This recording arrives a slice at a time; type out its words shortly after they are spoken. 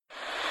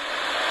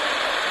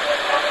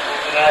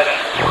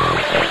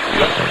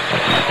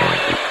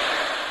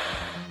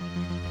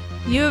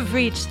You have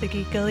reached the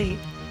Geek Elite.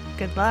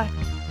 Good luck.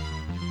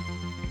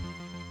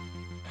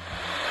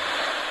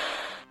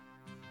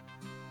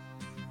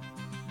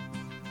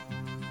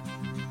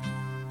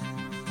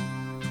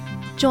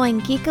 Join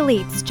Geek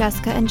Elites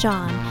Jessica and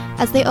John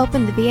as they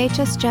open the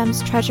VHS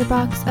Gems treasure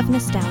box of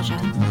nostalgia.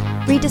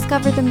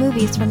 Rediscover the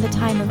movies from the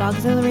time of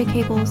auxiliary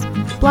cables,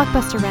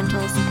 blockbuster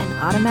rentals, and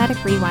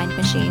automatic rewind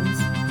machines.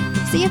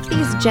 See if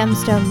these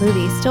gemstone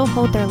movies still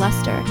hold their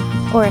luster,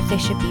 or if they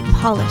should be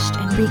polished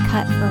and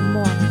recut for a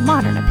more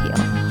modern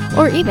appeal,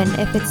 or even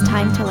if it's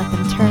time to let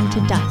them turn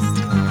to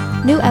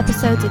dust. New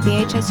episodes of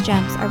VHS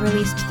Gems are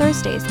released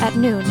Thursdays at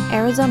noon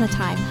Arizona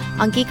time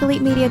on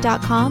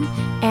geekelitemedia.com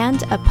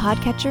and a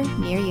podcatcher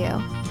near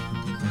you.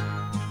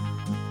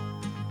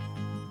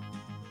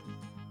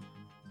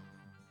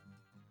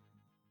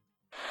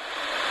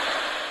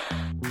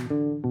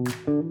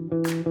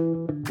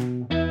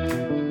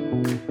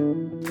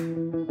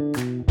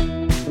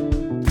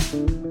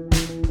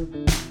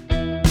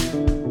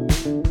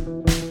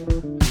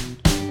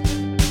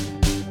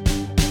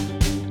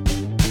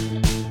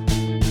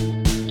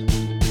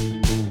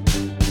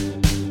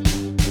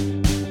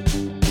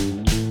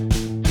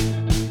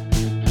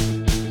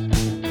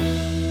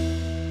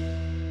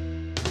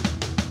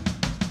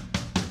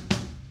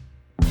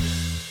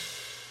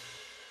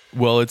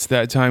 Well, it's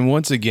that time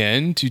once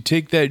again to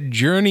take that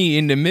journey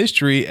into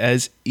mystery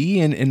as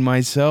Ian and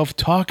myself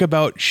talk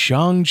about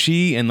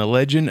Shang-Chi and the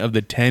Legend of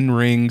the Ten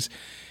Rings.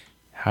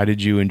 How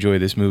did you enjoy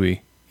this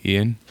movie,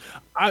 Ian?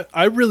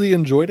 I really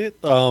enjoyed it.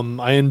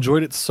 I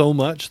enjoyed it so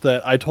much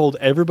that I told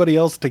everybody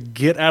else to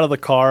get out of the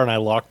car and I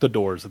locked the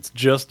doors. It's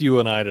just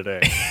you and I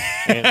today.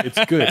 And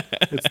it's good.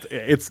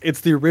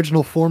 It's the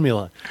original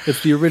formula.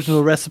 It's the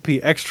original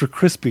recipe, extra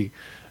crispy.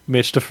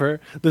 Mitch-topher,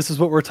 this is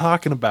what we're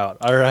talking about,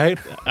 all right?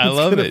 I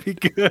love it. Be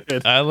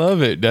good. I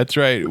love it. That's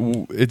right.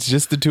 It's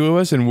just the two of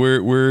us, and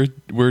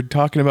we're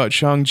talking about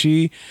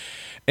Shang-Chi.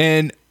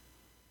 And,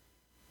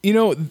 you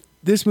know,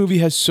 this movie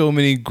has so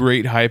many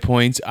great high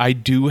points. I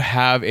do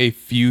have a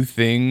few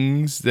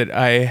things that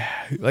I,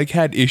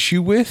 had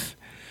issue with.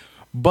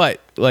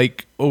 But,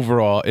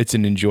 overall, it's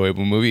an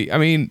enjoyable movie. I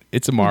mean,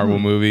 it's a Marvel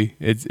movie.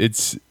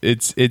 It's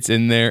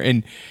in there,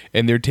 and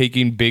they're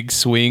taking big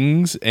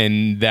swings,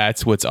 and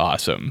that's what's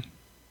awesome.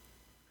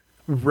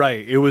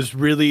 Right. It was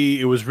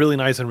really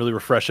nice and really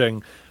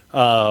refreshing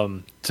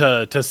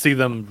to see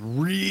them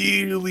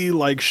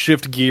really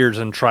shift gears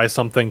and try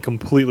something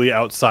completely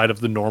outside of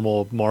the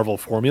normal Marvel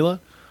formula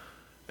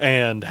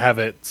and have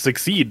it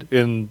succeed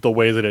in the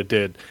way that it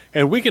did.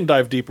 And we can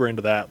dive deeper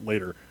into that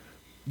later.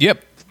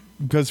 Yep.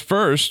 Because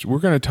first, we're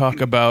going to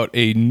talk about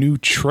a new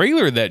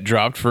trailer that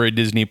dropped for a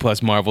Disney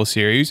Plus Marvel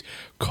series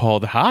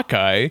called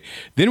Hawkeye.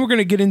 Then we're going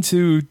to get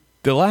into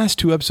the last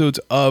two episodes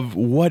of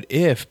What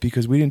If,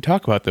 because we didn't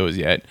talk about those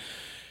yet.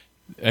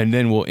 And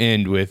then we'll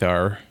end with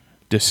our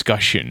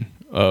discussion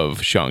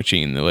of Shang-Chi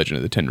and the Legend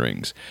of the Ten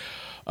Rings.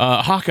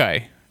 Hawkeye.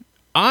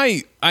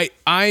 I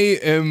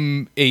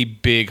am a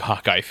big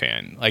Hawkeye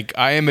fan.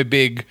 I am a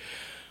big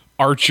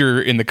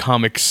Archer in the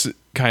comics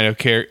kind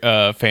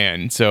of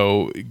fan.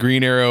 So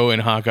Green Arrow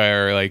and Hawkeye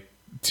are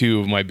two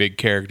of my big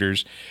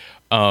characters.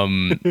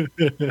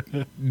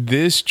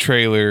 This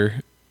trailer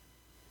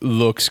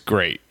looks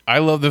great. I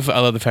love the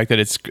fact that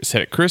it's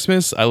set at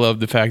Christmas. I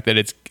love the fact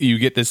that you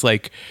get this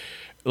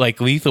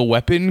Lethal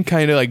Weapon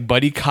kind of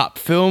buddy cop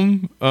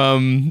film,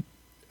 a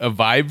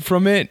vibe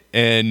from it,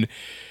 and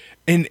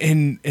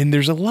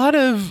there's a lot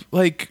of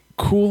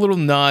cool little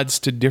nods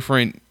to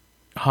different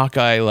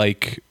Hawkeye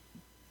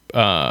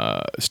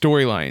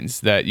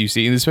storylines that you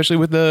see, and especially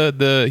with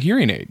the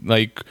hearing aid.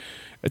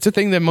 It's a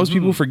thing that most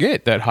people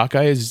forget, that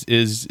Hawkeye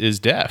is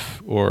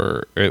deaf,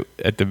 or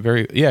at the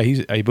very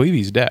I believe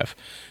he's deaf.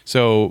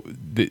 So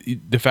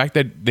the fact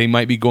that they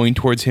might be going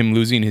towards him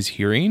losing his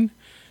hearing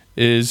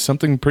is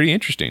something pretty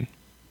interesting.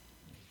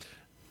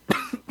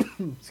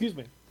 Excuse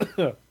me.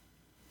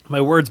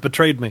 My words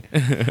betrayed me.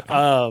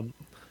 No,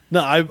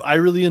 I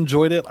really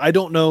enjoyed it. I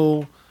don't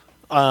know.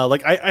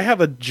 I have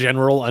a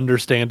general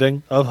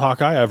understanding of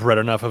Hawkeye. I've read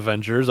enough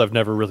Avengers. I've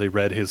never really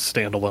read his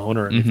standalone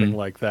or anything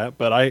like that.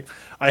 But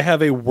I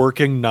have a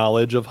working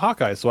knowledge of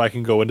Hawkeye, so I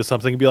can go into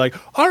something and be like,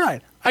 all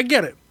right, I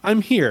get it.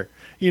 I'm here.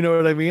 You know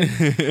what I mean?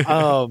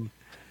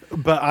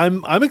 But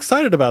I'm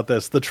excited about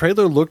this. The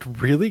trailer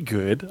looked really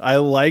good. I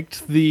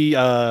liked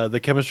the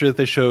chemistry that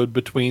they showed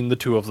between the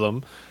two of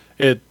them.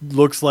 It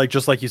looks like,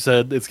 just like you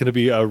said, it's going to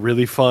be a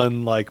really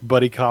fun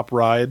buddy cop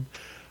ride.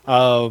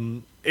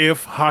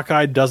 If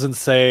Hawkeye doesn't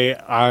say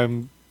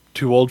I'm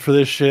too old for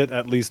this shit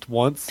at least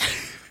once,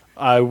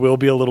 I will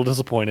be a little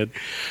disappointed.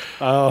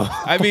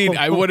 I mean,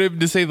 I want him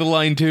to say the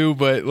line too,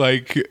 but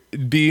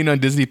being on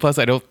Disney Plus,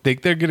 I don't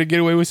think they're gonna get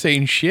away with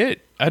saying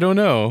shit. I don't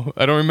know.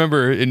 I don't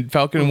remember in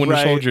Falcon and Winter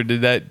Soldier.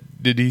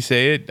 Did he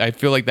say it? I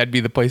feel like that'd be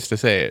the place to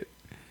say it.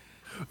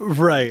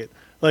 Right.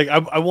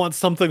 I want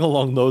something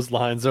along those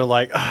lines. They're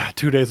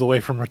 2 days away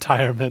from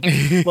retirement.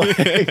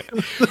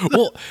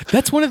 Well,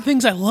 that's one of the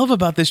things I love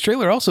about this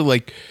trailer. Also,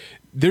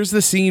 there's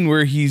the scene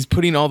where he's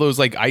putting all those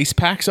ice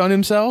packs on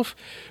himself,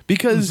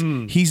 because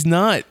he's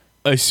not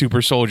a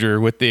super soldier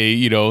with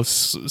a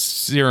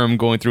serum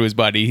going through his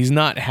body. He's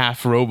not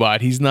half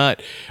robot. He's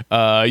not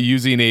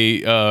using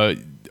a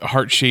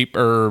heart shape,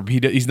 or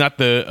he's not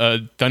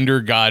the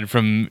thunder god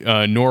from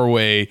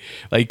Norway.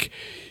 Like,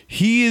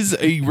 he is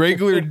a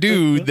regular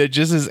dude that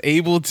just is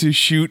able to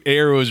shoot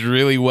arrows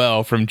really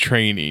well from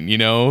training,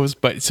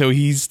 but so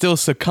he's still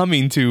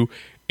succumbing to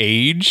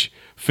age,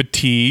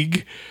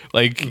 fatigue,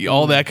 like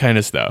all that kind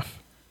of stuff.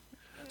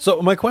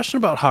 So my question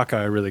about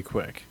Hawkeye really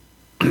quick,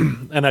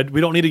 and we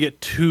don't need to get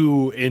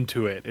too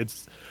into it.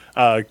 It's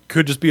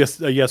could just be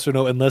a yes or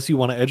no, unless you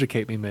want to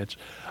educate me, Mitch.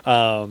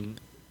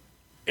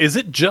 Is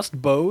it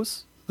just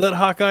bows that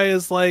Hawkeye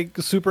is like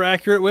super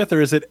accurate with,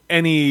 or is it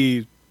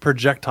any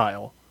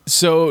projectile?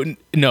 So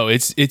no,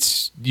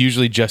 it's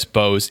usually just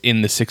bows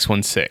in the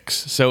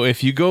 616. So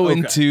if you go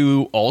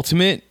into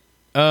Ultimate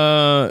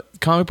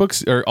comic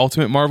books or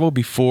Ultimate Marvel,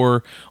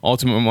 before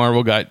Ultimate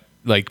Marvel got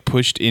like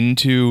pushed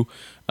into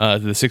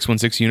the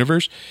 616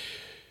 universe,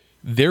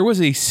 there was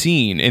a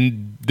scene,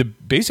 and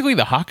basically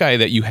the Hawkeye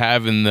that you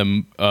have in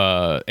the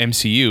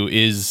MCU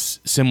is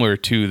similar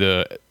to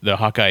the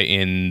Hawkeye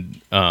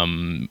in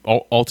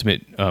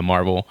Ultimate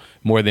Marvel,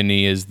 more than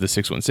he is the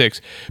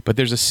 616. But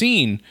there's a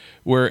scene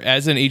where,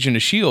 as an agent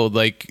of S.H.I.E.L.D.,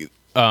 like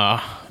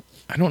I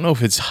don't know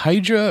if it's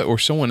Hydra or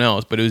someone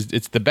else, but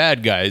it's the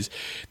bad guys.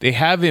 They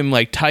have him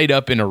like tied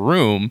up in a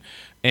room,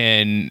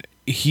 and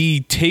he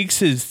takes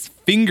his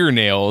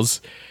fingernails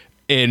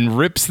and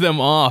rips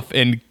them off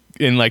and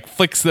like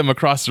flicks them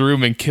across the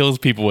room and kills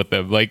people with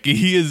them. Like,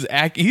 he's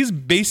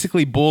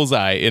basically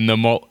Bullseye in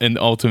the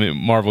Ultimate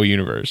Marvel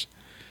universe.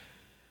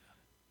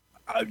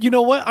 You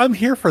know what? I'm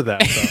here for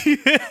that.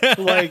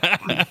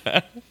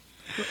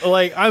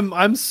 like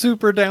I'm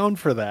super down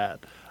for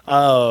that.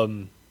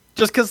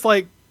 Just because,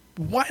 like,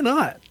 why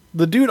not?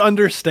 The dude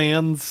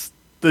understands.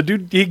 The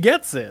dude, he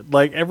gets it.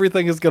 Like,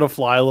 everything is gonna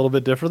fly a little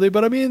bit differently,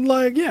 but I mean,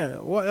 like,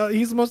 yeah,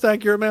 he's the most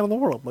accurate man in the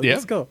world. Like,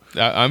 let's go.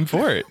 I'm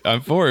for it.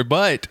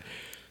 But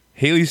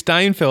Haley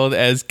Steinfeld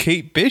as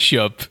Kate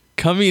Bishop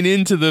coming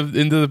into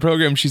the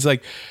program, she's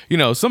like,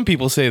 some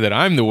people say that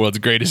I'm the world's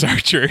greatest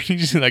archer. And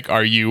she's like,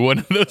 are you one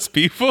of those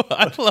people?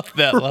 I love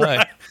that line.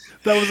 Right.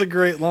 That was a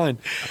great line.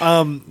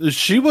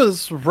 She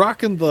was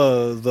rocking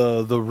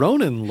the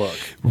Ronin look.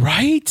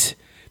 Right?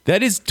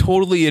 That is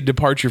totally a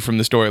departure from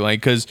the storyline,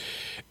 because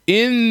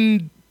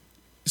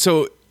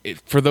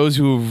for those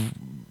who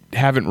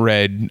haven't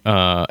read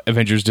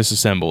Avengers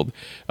Disassembled,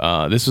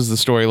 this was the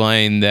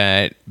storyline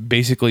that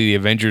basically the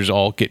Avengers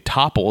all get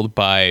toppled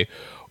by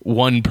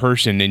one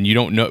person, and you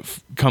don't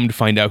come to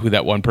find out who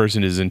that one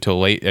person is until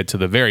late to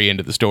the very end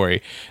of the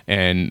story,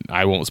 and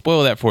I won't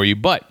spoil that for you.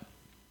 But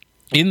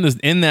in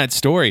that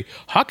story,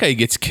 Hawkeye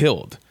gets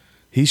killed.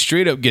 He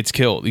straight up gets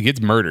killed. He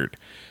gets murdered.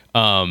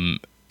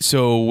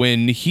 So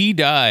when he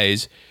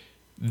dies,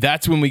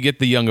 that's when we get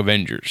the Young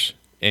Avengers.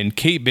 And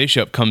Kate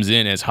Bishop comes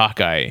in as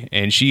Hawkeye,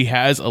 and she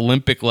has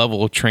Olympic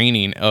level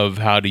training of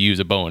how to use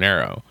a bow and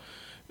arrow.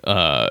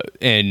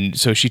 And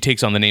so she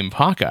takes on the name of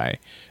Hawkeye.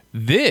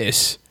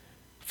 This,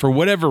 for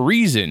whatever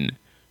reason,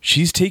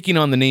 she's taking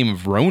on the name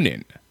of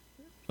Ronin.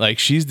 Like,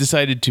 she's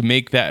decided to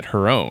make that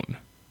her own.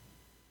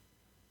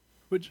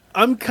 Which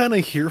I'm kind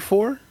of here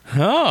for.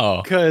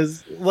 Oh.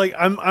 Because, like,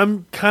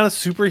 I'm kind of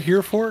super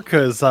here for,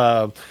 because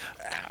I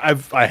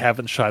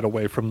haven't shied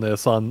away from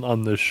this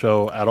on this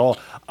show at all.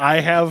 I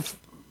have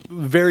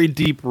very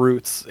deep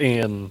roots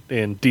in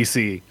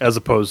DC as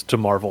opposed to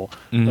Marvel.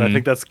 Mm-hmm. And I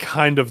think that's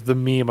kind of the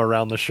meme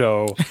around the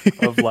show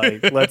of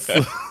like, let's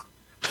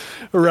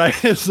right.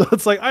 So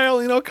it's like, I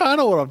only know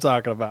kind of what I'm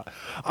talking about.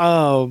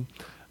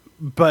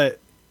 But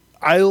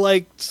I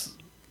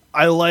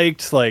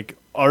liked like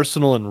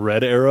Arsenal and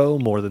Red Arrow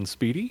more than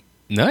Speedy.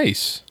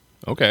 Nice.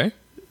 Okay.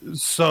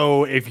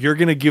 So if you're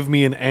going to give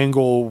me an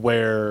angle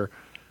where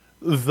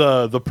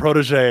the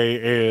protege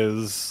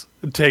is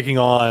taking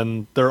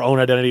on their own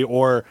identity,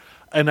 or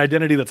an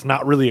identity that's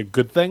not really a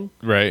good thing,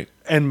 right,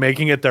 and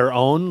making it their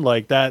own,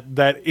 like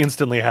that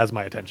instantly has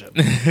my attention.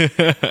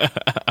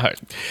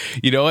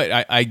 You know what?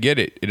 I get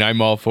it, and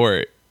I'm all for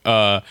it.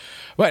 But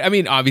I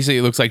mean, obviously,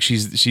 it looks like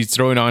she's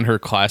throwing on her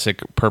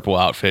classic purple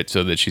outfit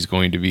so that she's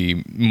going to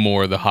be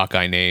more the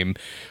Hawkeye name.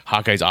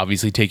 Hawkeye's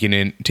obviously taking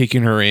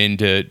her in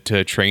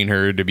to train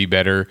her to be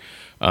better.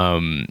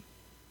 And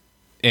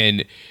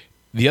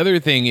the other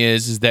thing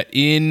is that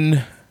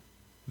in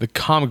the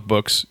comic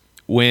books,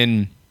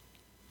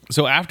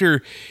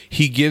 after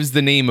he gives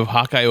the name of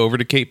Hawkeye over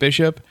to Kate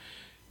Bishop,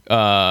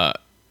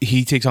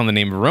 he takes on the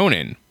name of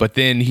Ronin, but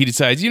then he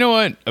decides, you know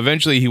what?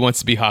 Eventually he wants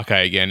to be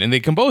Hawkeye again, and they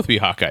can both be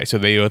Hawkeye, so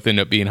they both end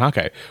up being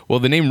Hawkeye. Well,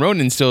 the name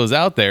Ronin still is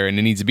out there, and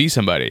it needs to be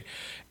somebody.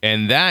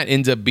 And that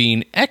ends up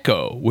being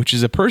Echo, which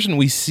is a person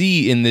we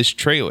see in this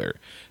trailer.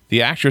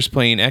 The actress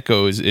playing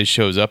Echo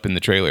shows up in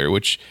the trailer,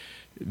 which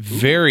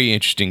very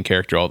interesting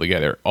character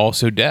altogether.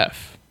 Also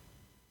deaf.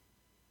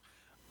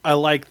 I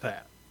like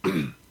that.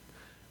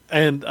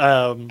 And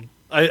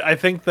I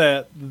think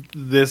that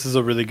this is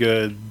a really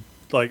good,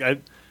 like,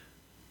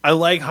 I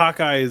like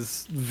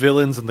Hawkeye's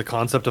villains and the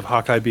concept of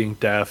Hawkeye being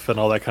deaf and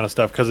all that kind of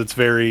stuff, because it's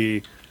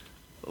very,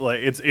 like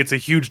it's a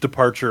huge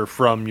departure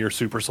from your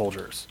super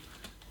soldiers,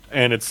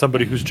 and it's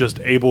somebody who's just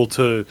able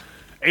to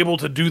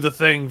do the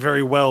thing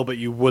very well, but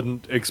you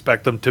wouldn't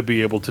expect them to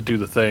be able to do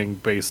the thing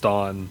based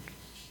on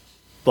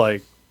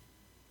like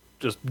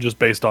just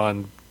based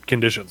on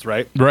conditions,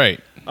 right? Right.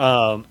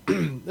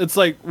 It's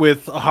like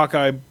with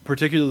Hawkeye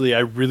particularly, I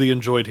really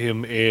enjoyed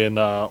him in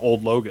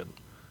Old Logan,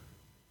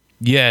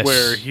 Yes.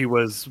 where he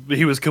was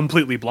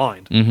completely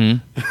blind.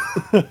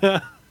 Mm-hmm.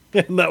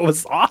 And that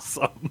was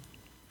awesome.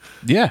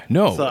 Yeah.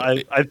 No. So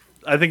I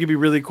think it'd be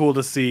really cool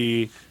to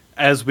see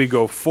as we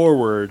go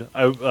forward.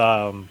 I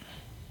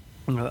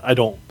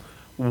don't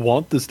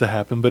want this to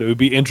happen, but it would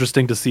be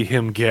interesting to see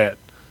him get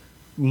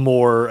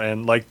more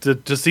and like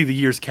to see the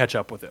years catch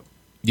up with him.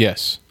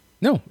 Yes.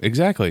 No,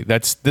 exactly.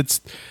 That's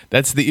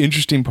the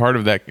interesting part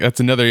of that.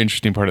 That's another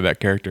interesting part of that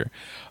character.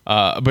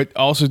 But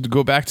also to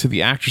go back to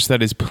the actress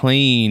that is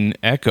playing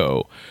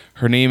Echo,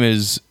 her name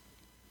is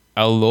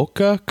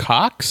Aloka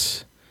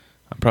Cox.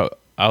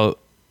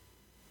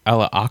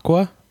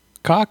 Aqua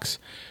Cox.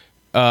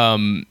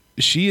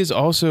 She is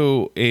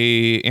also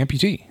a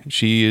amputee.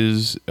 She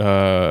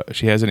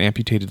has an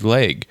amputated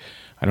leg.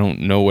 I don't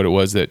know what it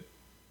was that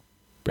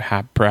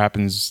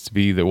happens to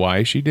be the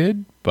why she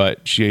did,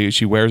 but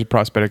she wears a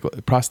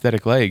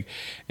prosthetic leg,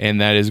 and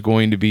that is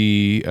going to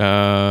be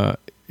an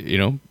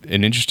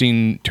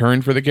interesting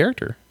turn for the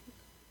character.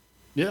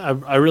 Yeah,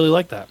 I really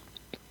like that.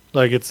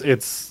 Like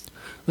it's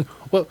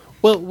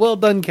well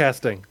done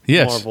casting.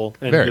 Yes, Marvel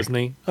and very.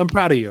 Disney. I'm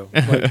proud of you.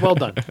 Like, well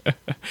done.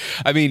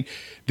 I mean,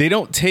 they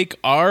don't take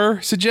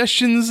our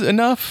suggestions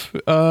enough,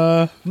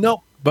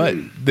 No, but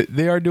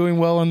they are doing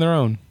well on their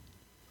own.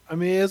 I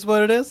mean it's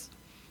what it is.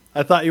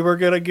 I thought you were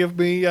gonna give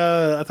me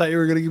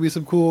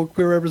some cool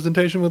queer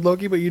representation with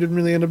Loki, but you didn't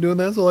really end up doing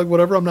that. So like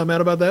whatever, I'm not mad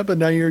about that. But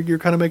now you're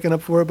kind of making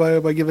up for it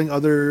by giving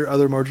other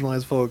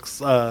marginalized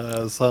folks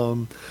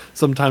some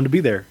time to be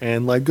there,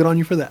 and like good on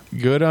you for that.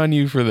 Good on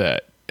you for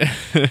that.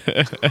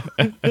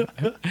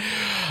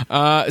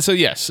 So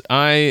yes,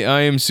 I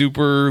am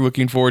super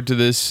looking forward to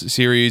this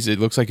series. It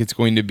looks like it's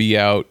going to be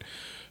out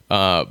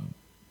by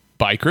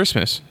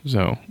Christmas.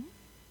 So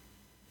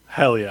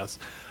Hell yes.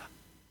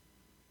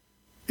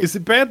 Is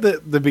it bad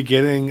that the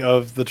beginning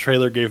of the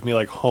trailer gave me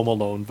like Home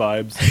Alone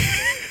vibes?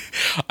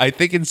 I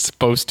think it's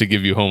supposed to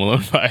give you Home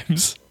Alone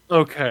vibes.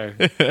 Okay.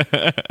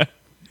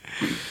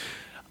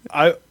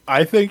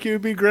 I think it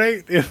would be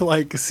great if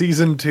like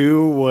season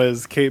 2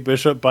 was Kate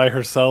Bishop by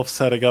herself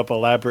setting up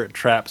elaborate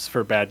traps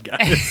for bad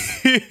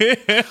guys.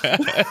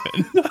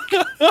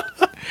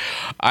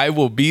 I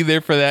will be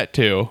there for that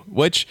too.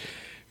 Which,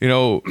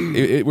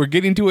 we're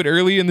getting to it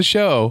early in the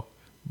show,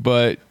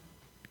 but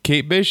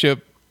Kate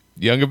Bishop,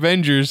 Young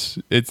Avengers,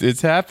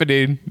 it's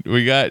happening.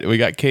 We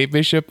got Kate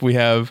Bishop. We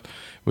have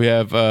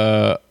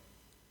Elijah.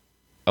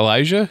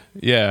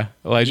 Yeah,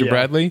 Elijah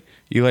Bradley,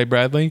 Eli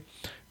Bradley.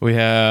 We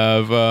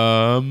have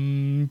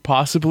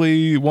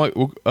possibly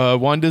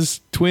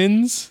Wanda's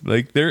twins.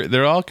 Like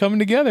they're all coming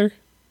together.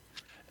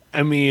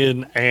 I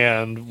mean,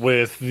 and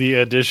with the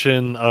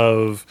addition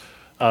of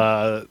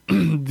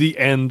the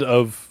end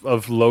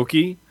of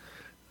Loki,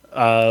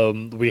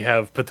 we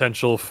have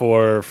potential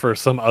for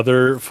some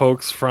other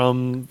folks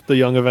from the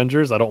Young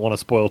Avengers. I don't want to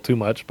spoil too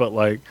much, but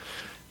like,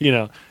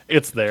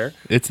 it's there.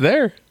 It's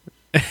there.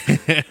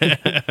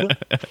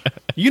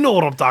 You know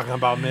what I'm talking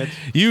about, Mitch.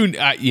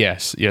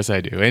 Yes, I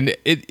do. And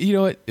you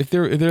know what? If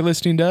they're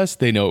listening to us,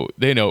 they know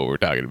what we're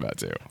talking about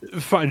too.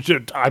 Fine.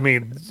 I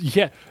mean,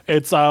 yeah,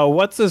 it's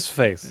what's his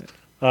face,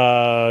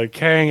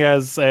 carrying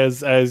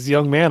as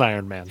young man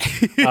Iron Man.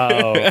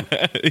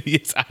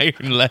 It's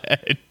Iron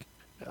Lad.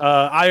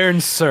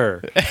 Iron Sir,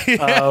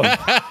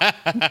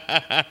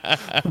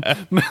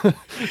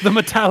 the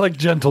metallic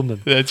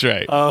gentleman. That's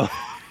right.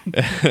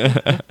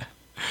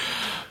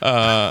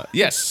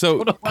 Yes.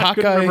 So I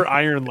couldn't remember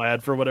Iron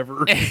Lad for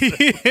whatever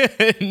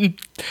reason.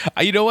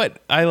 You know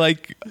what? I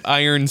like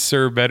Iron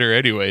Sir better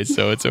anyway,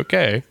 so it's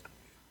okay.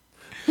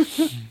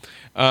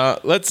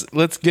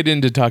 Let's get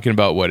into talking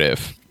about What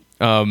If.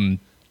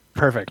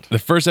 Perfect. The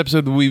first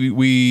episode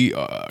we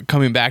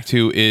coming back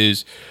to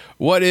is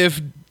what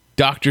if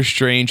Doctor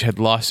Strange had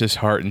lost his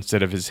heart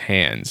instead of his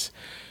hands.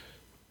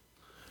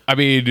 I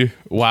mean,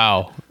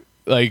 wow.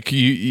 Like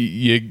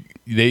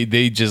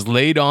they just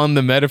laid on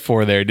the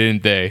metaphor there,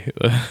 didn't they?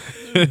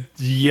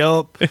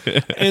 Yup.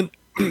 And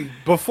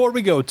before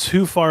we go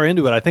too far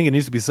into it, I think it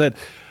needs to be said,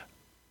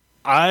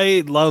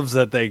 I love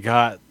that they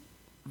got,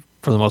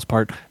 for the most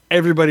part,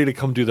 everybody to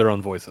come do their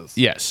own voices.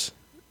 Yes.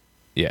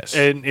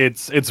 And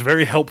it's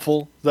very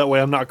helpful. That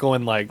way I'm not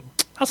going like,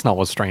 that's not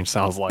what Strange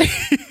sounds like.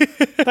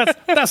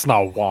 That's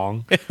not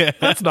Wong.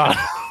 That's not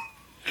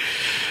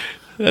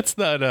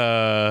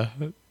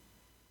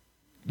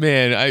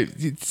man,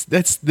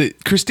 that's the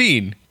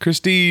Christine.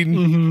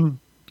 Mm-hmm.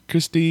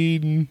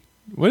 Christine,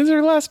 what is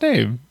her last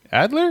name?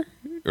 Adler?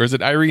 Or is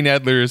it Irene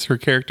Adler is her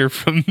character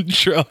from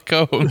Sherlock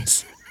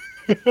Holmes?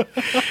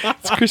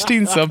 It's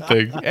Christine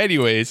something.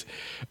 Anyways,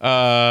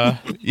 yeah,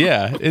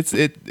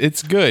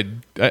 it's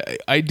good.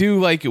 I do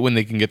like it when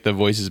they can get the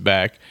voices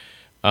back.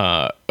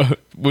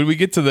 When we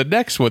get to the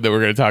next one that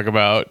we're going to talk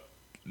about,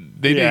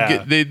 they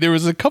didn't get. There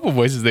was a couple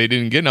voices they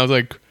didn't get, and I was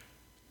like,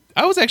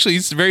 I was actually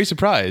very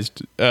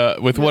surprised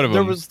with one of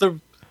them. There was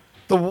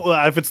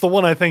if it's the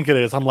one I think it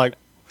is, I'm like,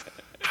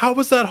 how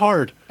was that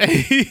hard?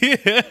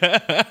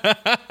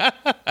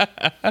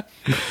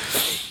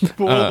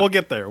 We'll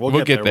get there.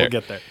 We'll get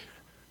there.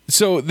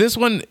 So this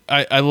one,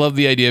 I love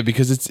the idea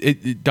because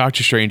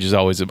Doctor Strange is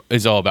all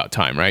about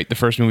time, right? The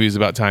first movie is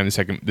about time. The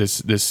second,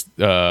 this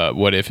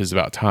What If is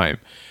about time.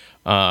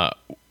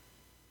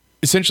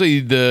 Essentially,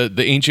 the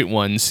Ancient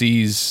One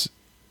sees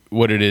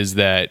what it is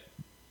that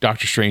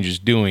Doctor Strange is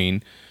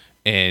doing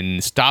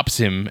and stops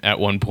him at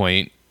one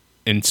point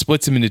and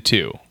splits him into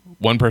two.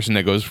 One person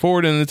that goes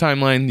forward in the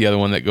timeline, the other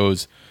one that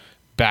goes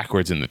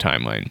backwards in the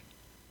timeline.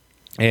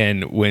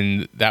 And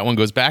when that one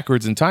goes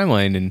backwards in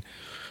timeline and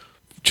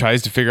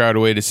tries to figure out a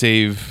way to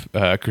save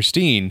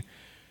Christine,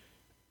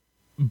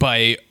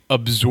 by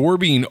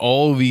absorbing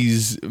all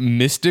these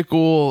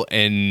mystical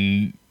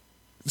and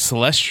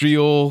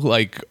celestial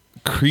like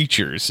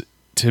creatures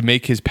to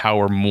make his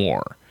power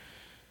more.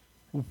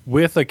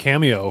 With a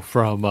cameo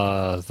from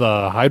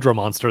the Hydra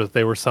monster that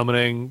they were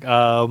summoning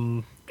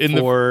Captain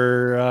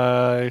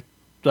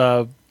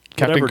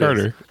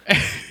Carter.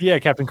 Yeah,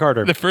 Captain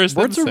Carter. The first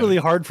words episode. are really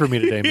hard for me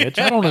today, Mitch.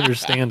 I don't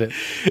understand it.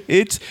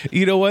 It's,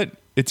 you know what?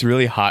 It's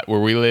really hot where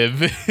we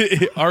live.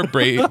 Our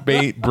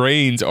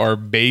brains are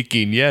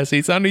baking. Yes,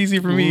 it's not easy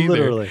for me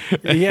Literally.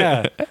 either.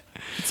 Yeah.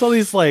 It's all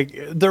these like,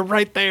 they're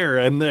right there,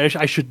 and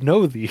I should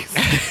know these.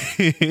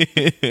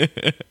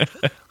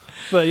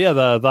 But yeah,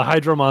 the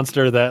Hydra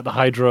monster that the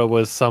Hydra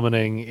was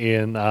summoning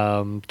in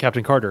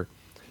Captain Carter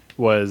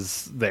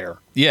was there.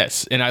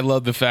 Yes, and I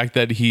love the fact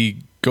that he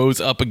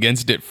goes up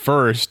against it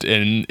first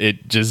and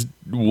it just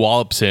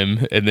wallops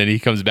him, and then he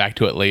comes back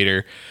to it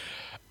later.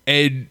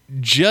 And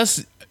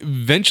just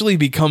eventually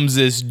becomes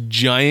this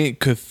giant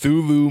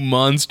Cthulhu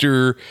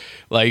monster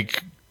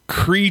like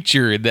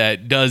creature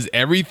that does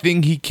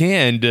everything he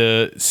can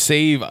to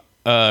save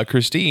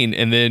Christine,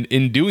 and then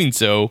in doing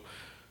so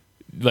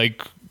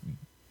like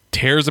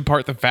tears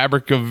apart the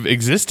fabric of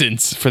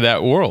existence for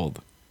that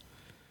world.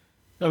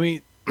 I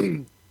mean,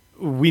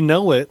 we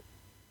know it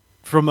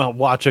from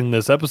watching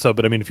this episode,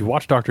 but I mean, if you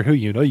watch Doctor Who,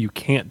 you know you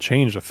can't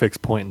change a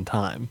fixed point in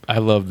time. I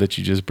love that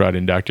you just brought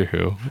in Doctor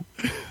Who.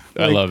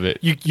 I love it.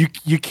 You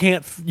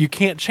can't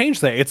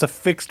change that. It's a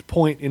fixed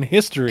point in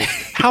history.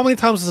 How many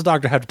times does the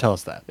Doctor have to tell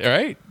us that? All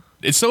right.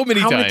 It's so many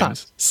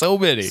times. So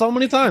many. So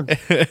many times.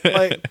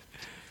 Like,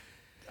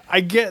 I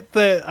get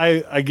that.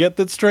 I get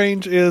that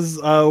Strange is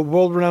a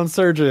world-renowned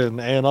surgeon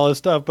and all this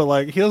stuff, but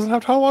like, he doesn't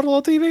have time to watch a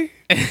little TV.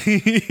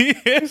 He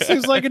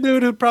seems like a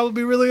dude who'd probably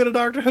be really good at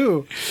Doctor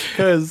Who,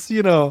 because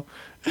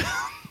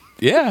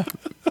Yeah,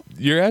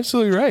 you're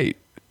absolutely right.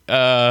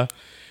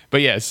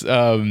 But yes,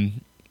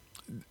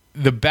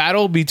 the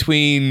battle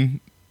between,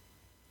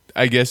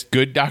 I guess,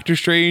 good Doctor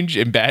Strange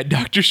and bad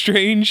Doctor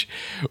Strange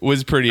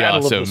was pretty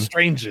Battle awesome. Of the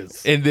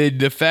Stranges. And then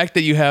the fact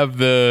that you have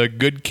the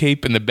good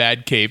cape and the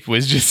bad cape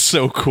was just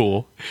so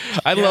cool.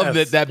 I love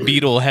that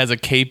Beetle has a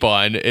cape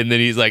on, and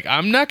then he's like,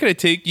 I'm not going to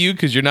take you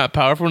because you're not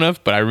powerful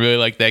enough, but I really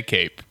like that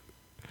cape.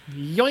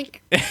 Yoink.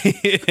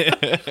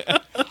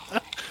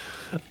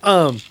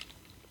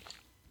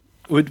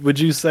 Would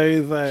you say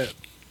that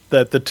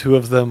the two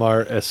of them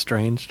are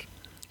estranged?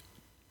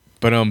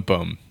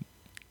 Bum.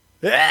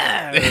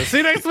 Yeah. See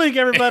you next week,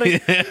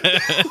 everybody.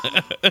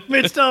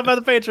 Mitch, tell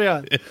about the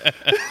Patreon.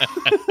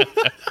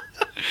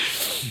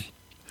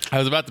 I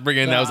was about to bring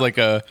in that was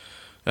a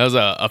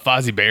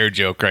Fozzie Bear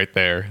joke right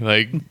there.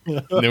 Like,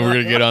 then we're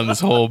gonna get on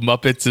this whole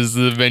Muppets as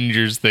the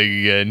Avengers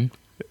thing again.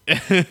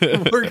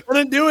 We're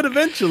gonna do it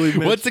eventually,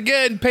 Mitch. Once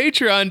again,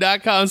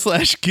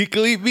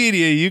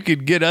 patreon.com/GeekEliteMedia. You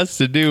could get us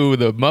to do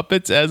the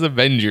Muppets as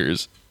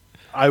Avengers.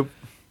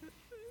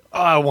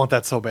 I want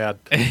that so bad.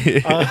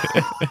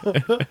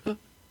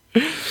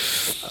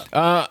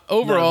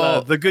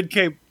 Overall, the good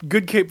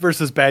cape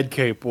versus bad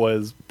cape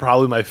was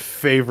probably my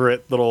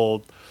favorite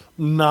little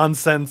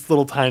nonsense,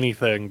 little tiny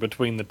thing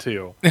between the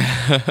two.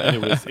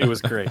 And it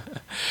was great.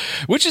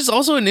 Which is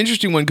also an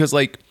interesting one because,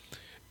 like,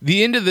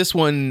 the end of this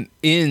one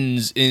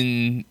ends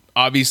in,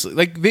 obviously,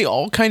 like, they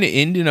all kind of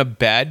end in a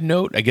bad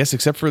note, I guess,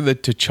 except for the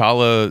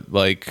T'Challa,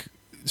 like,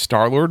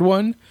 Star-Lord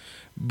one.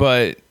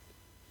 But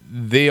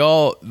they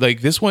all,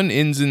 like, this one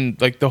ends in,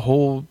 like, the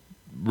whole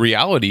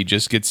reality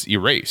just gets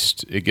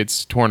erased. It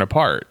gets torn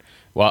apart.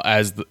 While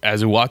as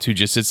Uatu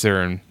just sits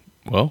there and,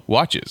 well,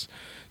 watches.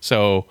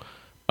 So,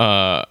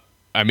 I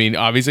mean,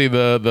 obviously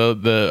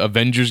the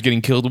Avengers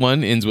getting killed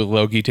one ends with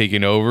Loki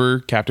taking over.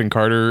 Captain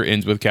Carter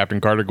ends with Captain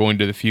Carter going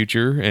to the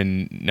future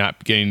and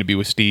not getting to be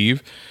with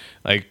Steve.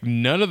 Like,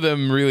 none of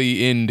them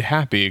really end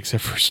happy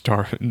except for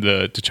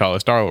the T'Challa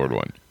Star-Lord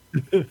one.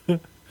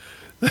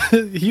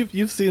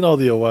 You've seen all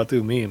the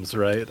Uatu memes,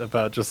 right?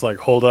 About just like,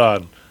 hold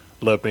on,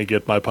 let me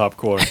get my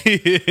popcorn.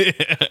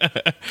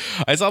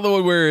 I saw the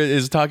one where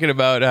it's talking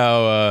about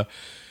how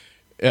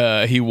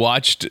he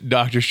watched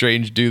Doctor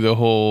Strange do the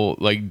whole,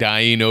 like,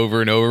 dying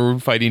over and over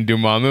fighting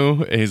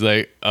Dormammu, and he's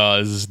like, oh,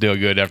 this is still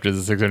good after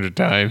the 600th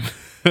time.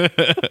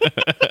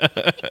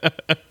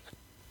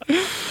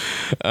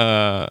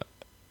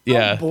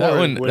 Yeah, How that boring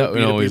one. would That it one be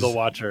to always. be the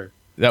Watcher?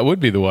 That would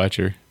be the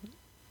Watcher.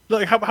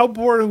 Like, how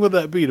boring would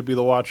that be to be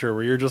the Watcher,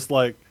 where you're just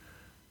like,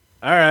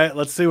 all right,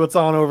 let's see what's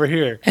on over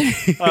here.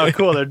 Oh,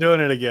 cool, they're doing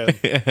it again.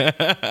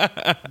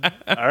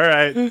 All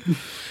right.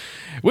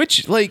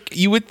 Which, like,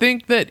 you would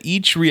think that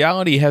each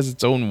reality has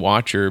its own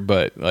Watcher,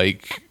 but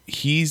like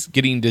he's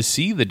getting to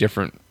see the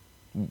different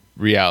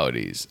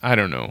realities. I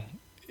don't know.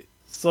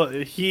 So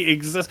he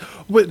exists.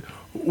 Would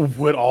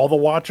all the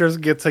Watchers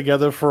get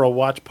together for a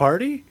watch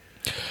party?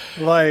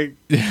 Like,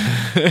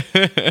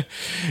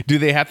 Do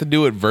they have to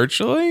do it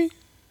virtually?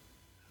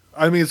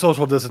 I mean,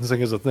 social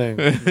distancing is a thing.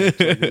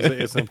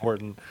 It's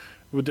important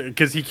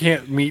because he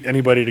can't meet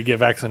anybody to get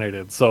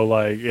vaccinated. So,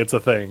 like, it's a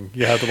thing.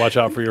 You have to watch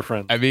out for your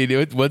friends. I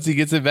mean, once he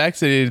gets it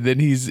vaccinated, then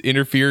he's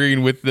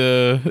interfering with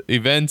the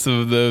events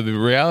of the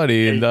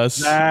reality, and thus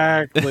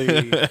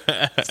Exactly.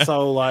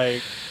 So,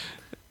 like,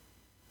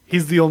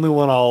 he's the only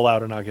one I'll allow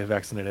to not get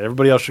vaccinated.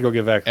 Everybody else should go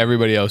get vaccinated.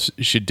 everybody else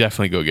should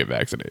definitely go get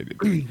vaccinated.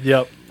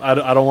 Yep. I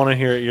don't want to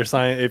hear it. You're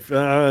saying,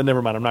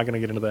 never mind. I'm not going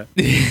to get into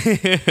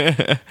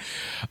that.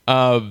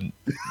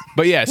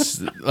 But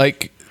yes,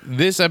 like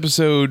this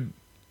episode,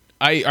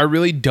 I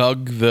really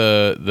dug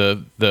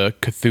the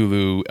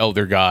Cthulhu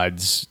Elder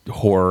Gods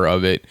horror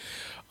of it.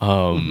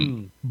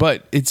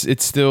 But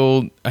it's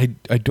still I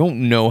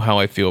don't know how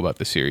I feel about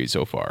the series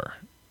so far.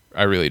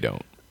 I really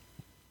don't.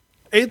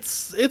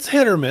 It's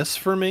hit or miss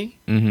for me.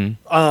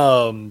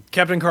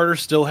 Captain Carter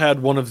still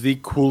had one of the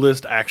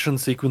coolest action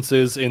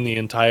sequences in the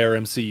entire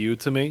MCU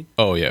to me.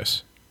 Oh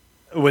yes.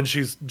 When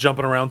she's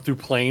jumping around through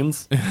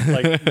planes,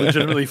 like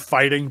legitimately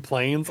fighting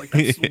planes. Like,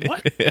 that's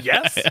what?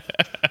 Yes.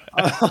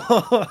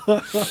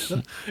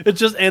 It's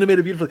just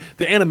animated beautifully.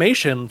 The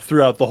animation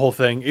throughout the whole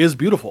thing is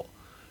beautiful.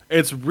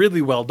 It's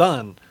really well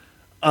done.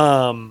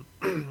 A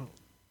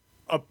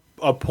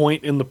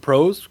point in the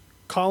pros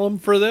column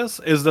for this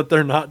is that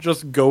they're not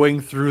just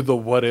going through the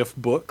What If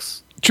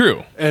books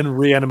True. and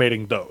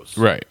reanimating those.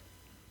 Right.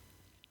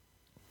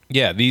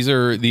 Yeah, these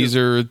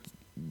are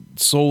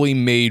solely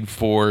made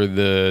for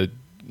the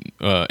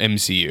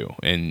MCU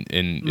and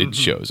it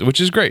shows, which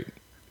is great.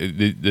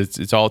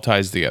 It's all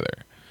ties together.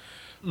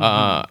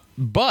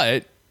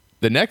 But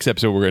the next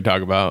episode we're going to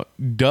talk about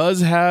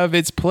does have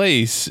its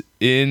place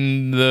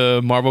in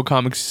the Marvel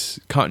Comics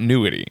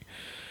continuity.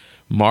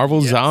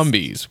 Marvel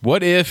Zombies.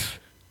 What if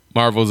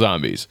Marvel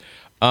Zombies?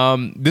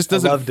 This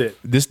doesn't. I loved it.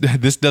 This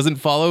doesn't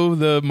follow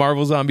the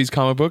Marvel Zombies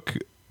comic book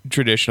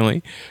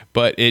traditionally,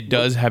 but it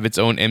does have its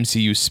own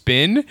MCU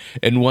spin.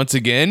 And once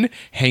again,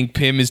 Hank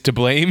Pym is to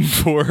blame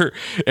for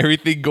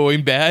everything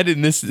going bad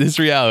in this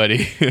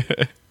reality.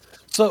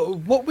 So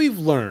what we've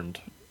learned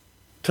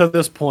to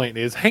this point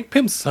is Hank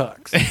Pym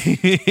sucks.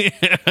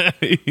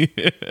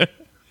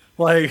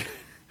 Like,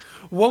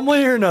 one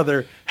way or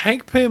another,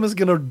 Hank Pym is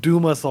gonna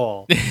doom us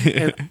all.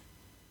 And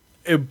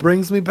it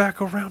brings me back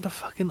around to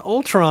fucking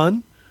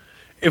Ultron.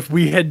 If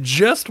we had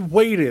just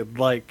waited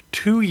like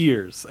 2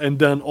 years and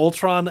done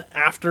Ultron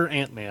after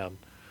Ant-Man,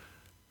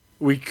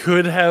 we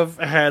could have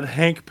had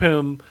Hank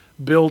Pym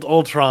build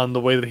Ultron the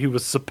way that he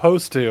was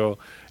supposed to,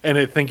 and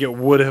I think it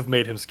would have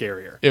made him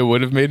scarier. It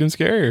would have made him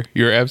scarier.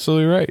 You're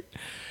absolutely right.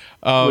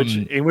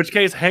 In which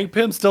case, Hank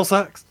Pym still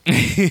sucks.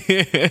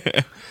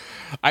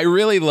 I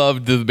really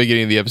loved the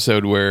beginning of the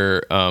episode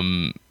where,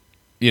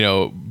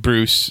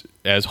 Bruce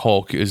as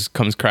Hulk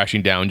comes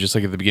crashing down just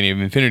like at the beginning of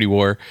Infinity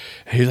War.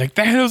 He's like,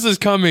 Thanos is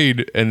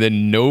coming, and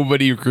then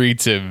nobody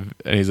greets him,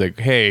 and he's like,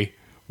 hey,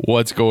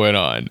 what's going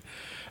on?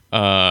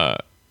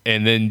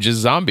 And then just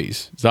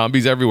zombies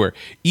everywhere.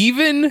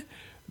 Even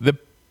the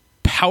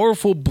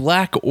powerful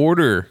Black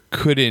Order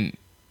couldn't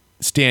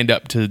stand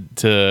up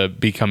to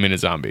becoming a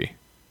zombie.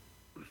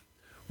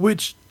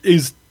 Which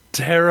is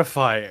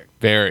terrifying.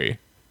 Very.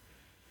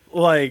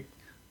 Like,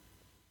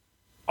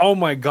 oh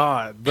my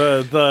god,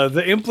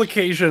 the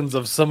implications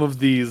of some of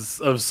these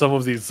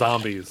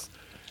zombies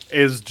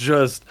is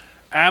just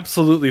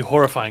absolutely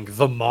horrifying.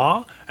 The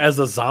Maw as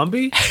a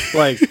zombie,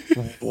 like,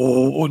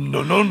 oh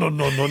no,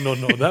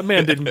 that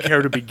man didn't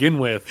care to begin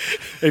with.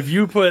 If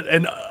you put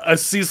a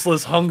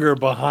ceaseless hunger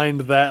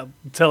behind that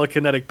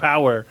telekinetic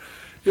power,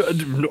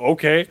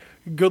 okay,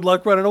 good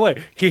luck running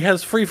away. He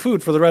has free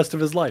food for the rest of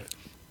his life.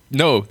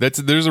 No,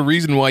 there's a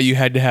reason why you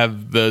had to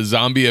have the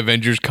zombie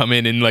Avengers come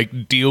in and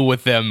like deal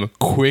with them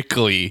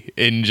quickly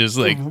and just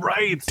like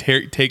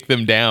take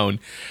them down.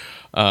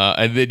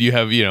 And then you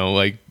have,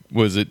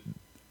 was it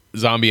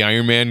Zombie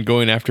Iron Man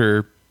going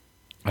after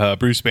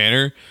Bruce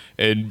Banner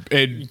and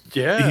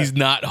he's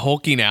not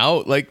hulking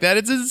out like that.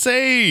 It's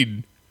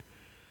insane.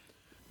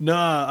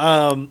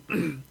 Nah,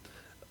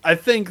 I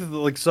think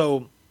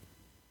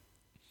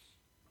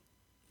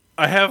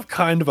I have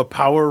kind of a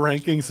power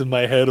rankings in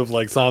my head of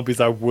like zombies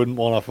I wouldn't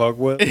want to fuck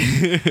with.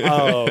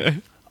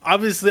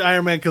 Obviously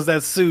Iron Man, because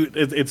that suit,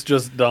 it's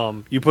just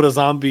dumb. You put a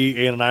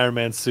zombie in an Iron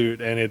Man suit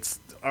and it's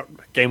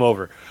game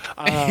over.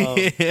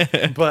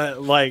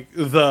 But like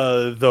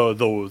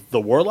the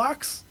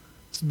warlocks,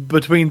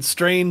 between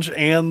Strange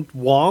and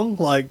Wong,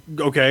 like,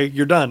 okay,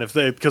 you're done.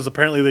 Because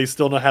apparently they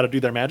still know how to do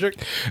their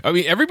magic. I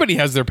mean, everybody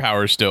has their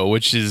power still,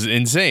 which is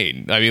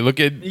insane. I mean, look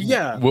at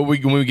when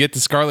we get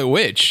to Scarlet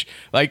Witch.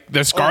 Like,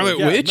 the Scarlet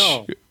Witch?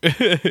 No.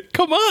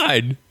 Come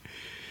on.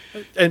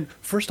 And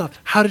first off,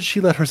 how did she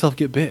let herself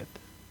get bit?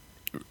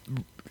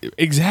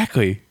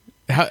 Exactly.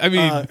 How did Iron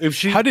Man get bit? If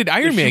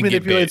she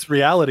manipulates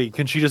reality,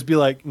 can she just be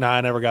like, nah,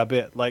 I never got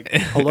bit? Like,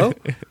 hello?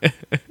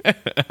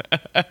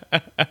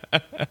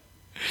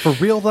 For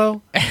real,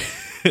 though?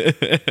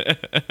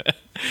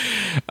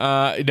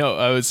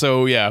 No.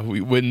 So, yeah,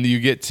 when you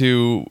get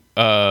to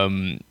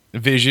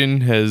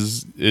Vision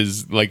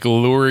is like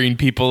luring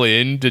people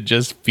in to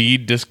just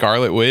feed the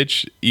Scarlet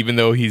Witch, even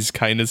though he's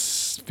kind of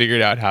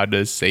figured out how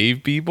to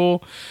save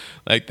people.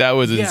 Like, that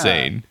was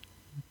insane.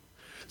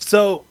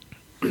 So...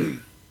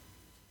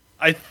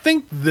 I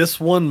think this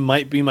one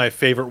might be my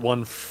favorite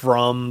one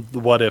from the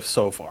What If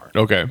so far.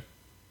 Okay.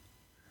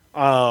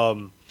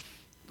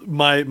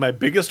 My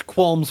biggest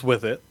qualms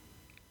with it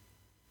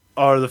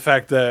are the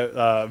fact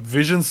that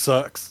Vision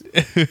sucks.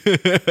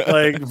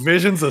 Like,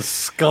 Vision's a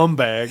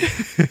scumbag.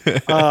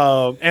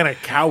 And a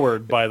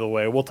coward, by the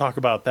way. We'll talk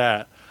about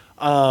that.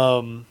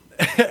 And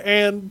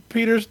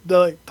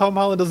Tom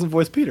Holland doesn't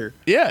voice Peter.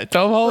 Yeah,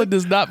 Tom Holland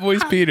does not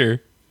voice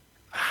Peter.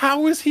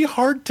 How is he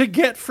hard to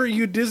get for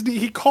you, Disney?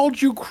 He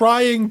called you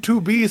crying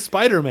to be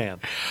Spider-Man.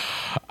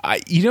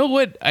 You know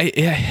what?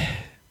 I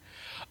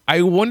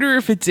wonder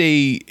if it's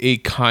a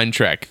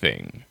contract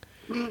thing.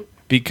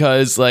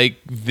 Because, like,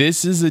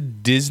 this is a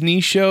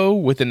Disney show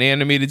with an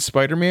animated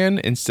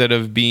Spider-Man instead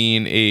of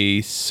being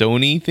a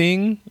Sony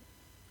thing.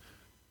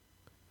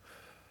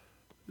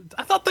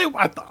 I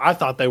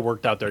thought they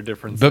worked out their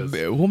differences.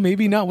 But, well,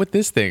 maybe not with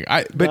this thing.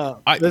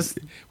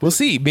 We'll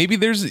see. Maybe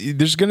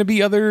there's going to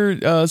be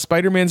other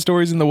Spider-Man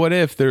stories in the What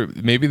If.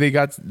 Maybe they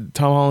got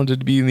Tom Holland to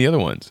be in the other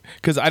ones.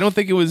 Because I don't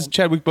think it was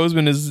Chadwick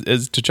Boseman as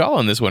T'Challa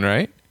in this one,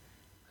 right?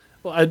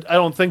 Well, I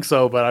don't think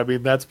so. But I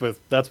mean, that's with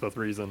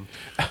reason.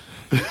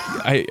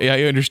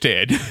 I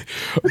understand.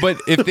 But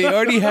if they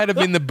already had him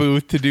in the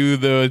booth to do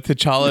the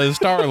T'Challa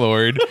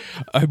Star-Lord,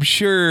 I'm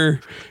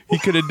sure he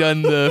could have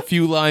done the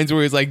few lines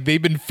where he's like,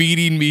 they've been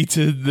feeding me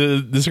to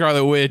the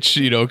Scarlet Witch,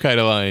 kind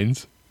of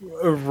lines.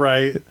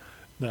 Right.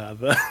 Nah,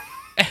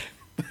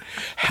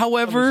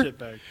 However,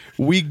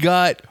 we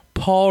got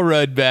Paul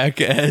Rudd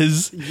back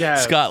as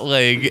Scott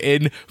Lang,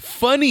 and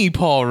funny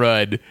Paul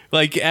Rudd,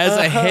 like as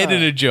a head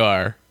in a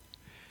jar.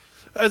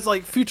 It's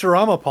like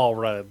Futurama Paul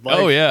Rudd. Like,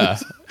 oh, yeah.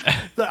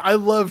 I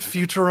loved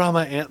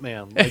Futurama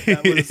Ant-Man. Like,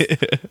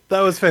 that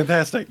was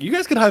fantastic. You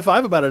guys can high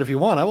five about it if you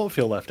want. I won't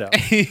feel left out.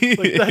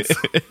 Like,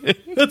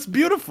 that's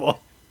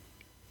beautiful.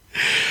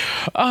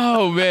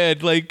 Oh man,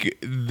 like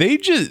they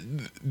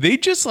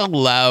just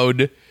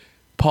allowed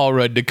Paul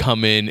Rudd to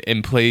come in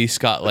and play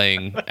Scott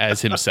Lang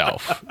as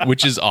himself,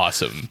 which is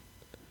awesome.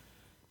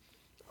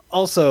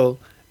 Also,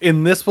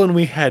 in this one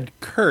we had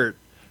Kurt,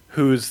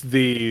 who's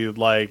the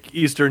like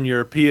Eastern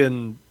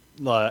European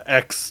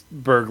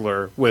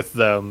ex-burglar with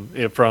them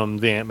from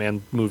the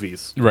Ant-Man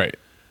movies, right?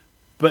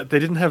 But they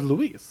didn't have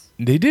Luis.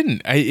 They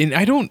didn't.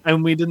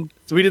 We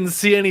didn't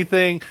see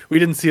anything. We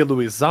didn't see a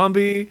Luis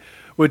zombie,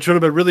 which would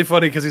have been really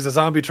funny because he's a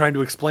zombie trying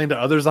to explain to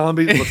other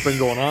zombies what's been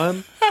going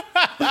on.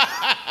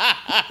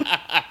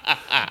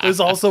 This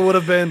also would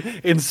have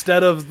been,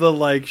 instead of the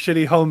like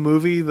shitty home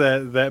movie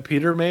that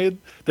Peter made,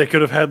 they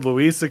could have had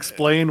Luis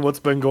explain what's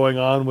been going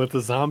on with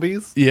the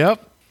zombies.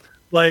 Yep.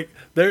 Like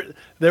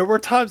there were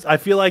times I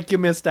feel like you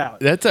missed out.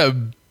 That's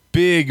a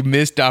big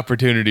missed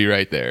opportunity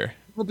right there.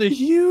 Well, a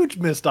huge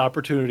missed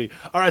opportunity.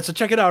 All right, so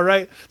check it out,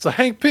 right? So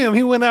Hank Pym,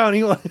 he went out and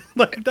he like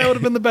that would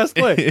have been the best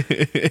way.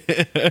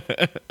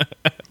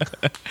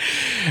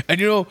 And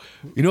you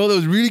know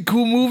those really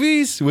cool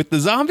movies with the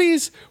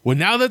zombies? Well,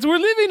 now that we're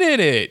living in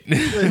it.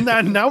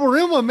 now we're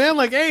in one, man.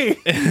 Like, hey.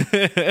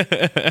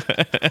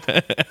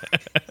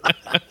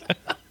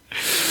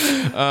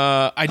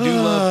 I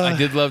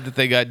did love that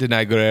they got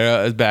Danai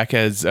Gurira back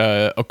as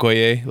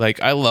Okoye.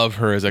 Like, I love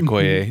her as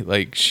Okoye.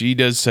 Like, she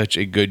does such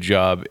a good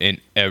job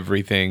in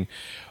everything.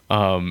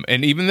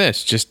 And even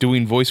this, just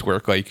doing voice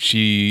work, like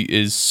she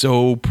is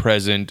so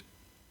present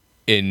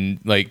in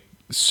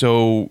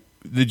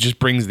it just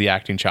brings the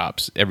acting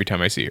chops every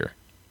time I see her.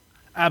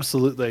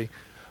 Absolutely.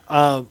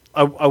 I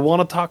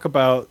want to talk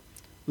about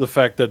the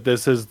fact that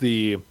this is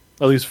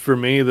at least for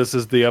me, this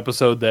is the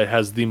episode that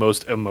has the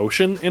most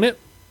emotion in it.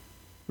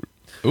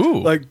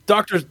 Ooh. Like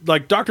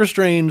Doctor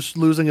Strange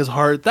losing his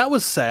heart, that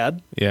was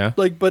sad. Yeah.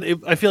 But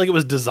I feel like it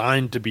was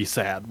designed to be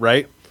sad,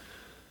 right?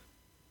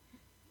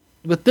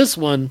 With this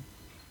one,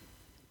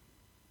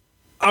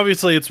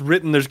 obviously it's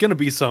written. There's going to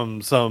be some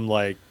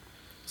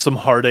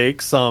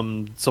heartache,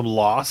 some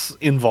loss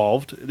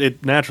involved.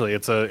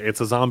 It's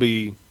a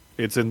zombie.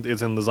 It's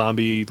in the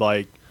zombie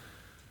like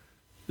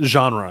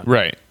genre,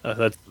 right?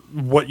 That's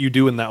what you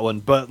do in that one.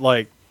 But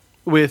like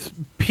with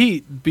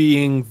Pete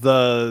being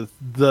the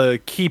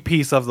key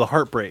piece of the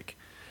heartbreak,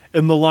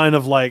 in the line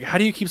of like, how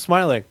do you keep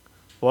smiling?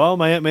 Well,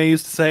 my Aunt May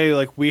used to say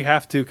like we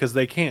have to because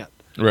they can't.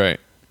 Right.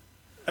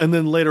 And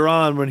then later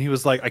on, when he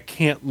was like, "I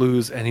can't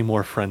lose any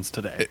more friends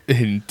today,"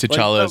 And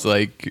T'Challa's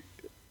like,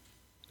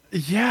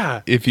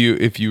 yeah, if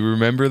you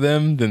remember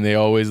them, then they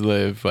always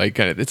live. Like,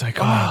 kind of, it's like,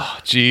 oh,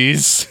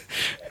 jeez.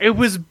 it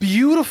was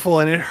beautiful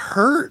and it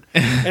hurt,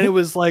 and it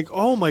was like,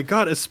 oh my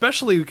god,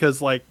 especially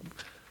because like,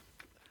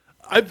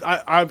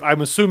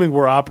 I'm assuming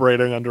we're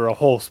operating under a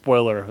whole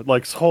spoiler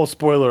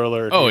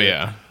alert. Oh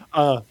here.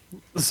 yeah.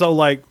 So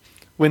like,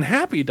 when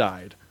Happy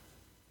died.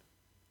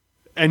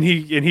 And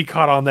he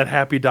caught on that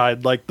Happy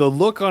died. Like the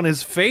look on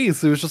his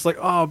face, it was just like,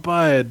 "Oh,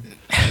 bud,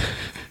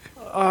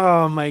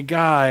 oh my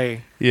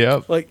guy."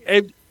 Yep. Like,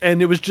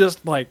 and it was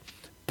just like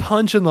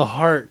punch in the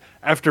heart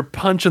after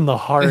punch in the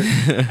heart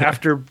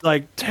after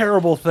like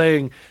terrible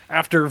thing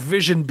after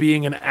Vision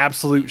being an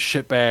absolute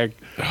shitbag.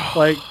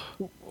 Like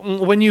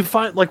when you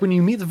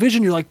meet the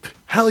Vision, you're like,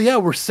 "Hell yeah,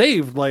 we're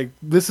saved! Like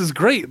this is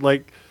great!"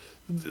 Like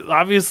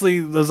obviously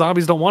the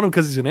zombies don't want him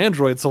because he's an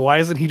android. So why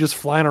isn't he just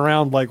flying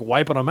around like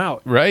wiping them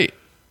out? Right.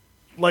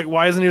 Like,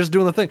 why isn't he just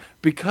doing the thing?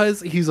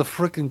 Because he's a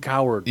freaking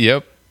coward.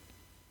 Yep.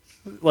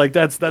 Like,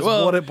 that's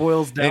Well, what it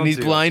boils down to. And he's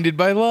blinded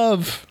by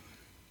love.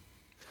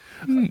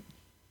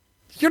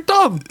 You're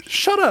dumb.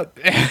 Shut up.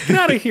 Get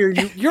out of here.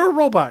 You're a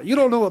robot. You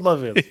don't know what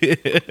love is.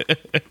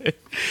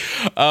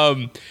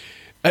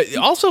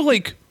 Also,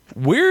 like,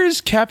 where is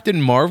Captain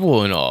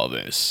Marvel in all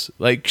this?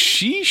 Like,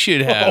 she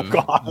should have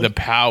the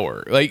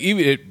power. Like,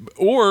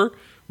 or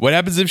what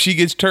happens if she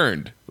gets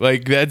turned?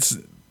 Like, that's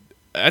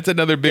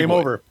another big Game one.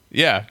 over.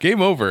 Yeah,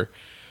 game over.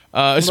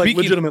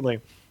 Legitimately.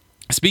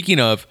 Speaking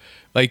of,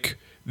 like,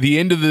 the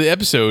end of the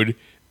episode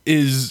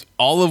is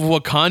all of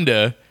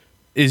Wakanda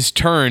is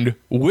turned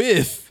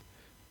with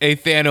a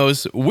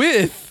Thanos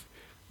with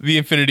the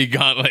Infinity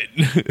Gauntlet.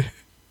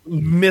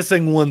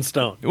 Missing one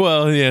stone.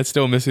 Well, yeah, it's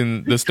still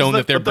missing the stone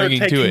that they're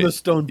bringing to it. The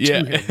stone to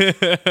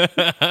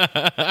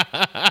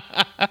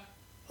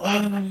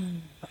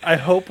him. I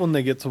hope when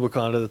they get to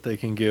Wakanda that they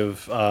can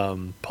give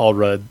Paul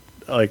Rudd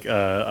like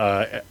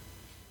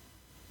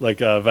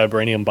a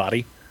vibranium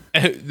body.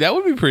 That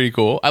would be pretty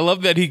cool. I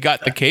love that he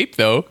got the cape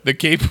though. The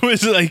cape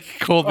was like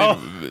cool.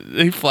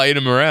 They flying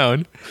him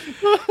around.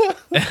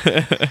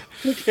 The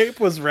cape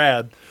was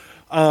rad.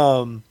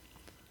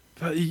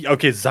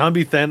 Okay,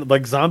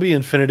 zombie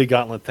Infinity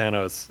Gauntlet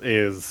Thanos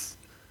is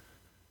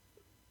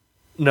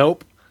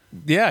nope.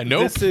 Yeah,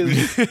 nope.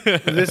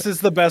 This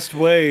is the best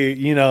way.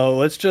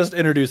 Let's just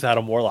introduce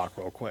Adam Warlock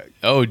real quick.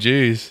 Oh,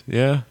 geez,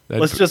 yeah.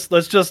 Let's just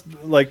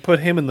like put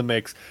him in the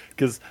mix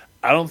because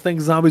I don't think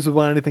zombies would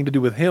want anything to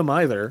do with him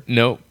either.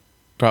 Nope,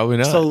 probably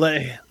not. So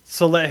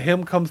let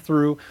him come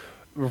through,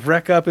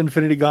 wreck up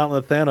Infinity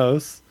Gauntlet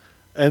Thanos,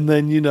 and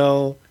then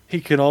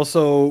he can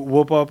also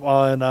whoop up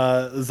on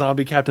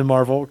zombie Captain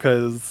Marvel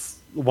because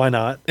why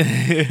not? And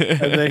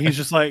then he's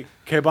just like,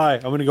 okay, bye.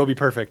 I'm gonna go be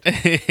perfect.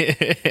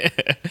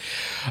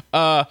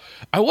 I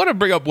want to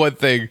bring up one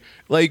thing.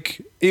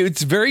 Like,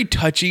 it's very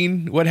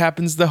touching what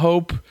happens to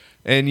Hope,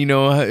 and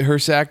her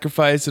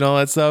sacrifice and all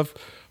that stuff.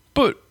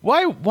 But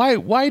why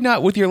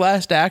not with your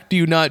last act do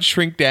you not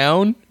shrink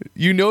down?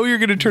 You're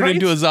gonna turn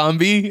into a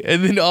zombie,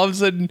 and then all of a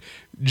sudden,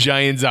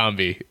 giant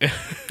zombie.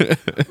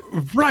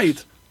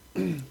 Right.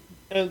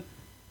 And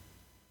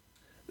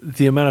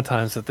the amount of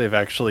times that they've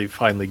actually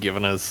finally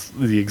given us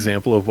the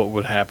example of what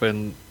would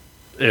happen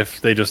if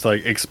they just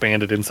like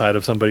expanded inside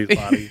of somebody's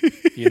body,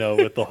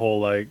 with the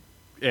whole like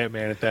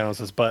Ant-Man and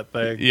Thanos' butt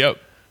thing. Yep.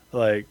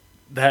 Like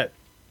that.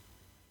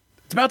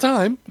 It's about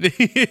time.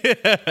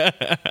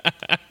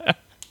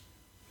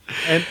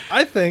 And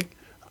I think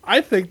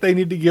they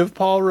need to give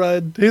Paul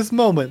Rudd his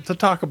moment to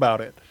talk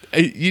about it.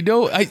 I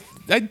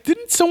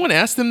didn't someone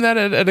ask them that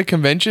at a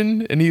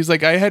convention, and he was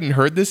like, I hadn't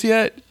heard this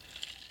yet.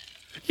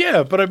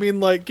 Yeah, but I mean,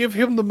 like, give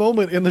him the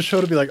moment in the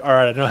show to be like, all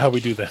right, I know how we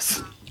do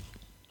this.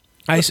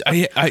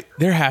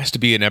 There has to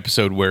be an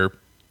episode where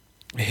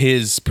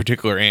his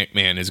particular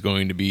Ant-Man is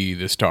going to be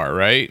the star,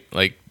 right?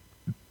 Like,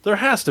 there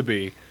has to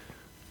be.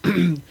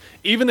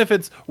 Even if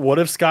it's, what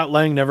if Scott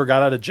Lang never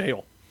got out of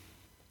jail?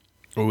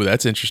 Oh,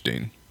 that's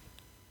interesting.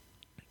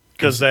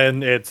 Because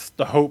then it's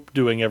the Hope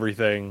doing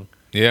everything.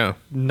 Yeah.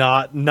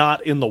 Not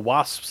in the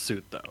Wasp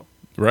suit, though.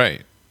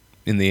 Right.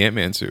 In the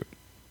Ant-Man suit.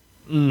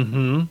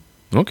 Mm-hmm.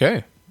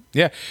 Okay.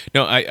 Yeah.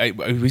 No,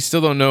 we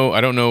still don't know. I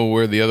don't know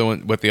where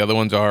what the other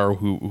ones are, or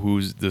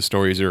who's the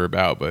stories are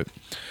about, but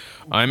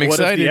I'm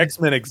excited. What if the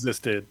X-Men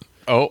existed?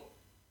 Oh.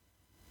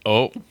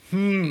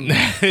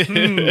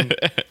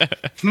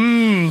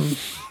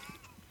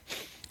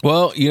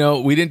 Well,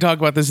 we didn't talk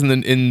about this in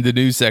the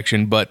news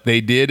section, but they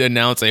did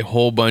announce a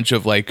whole bunch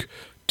of like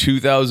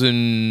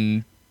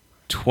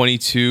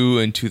 2022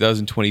 and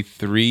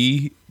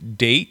 2023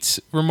 dates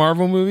for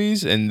Marvel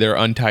movies, and they're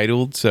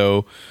untitled,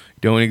 so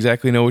don't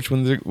exactly know which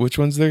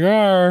ones there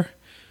are.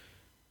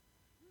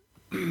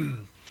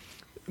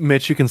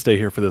 Mitch, you can stay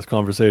here for this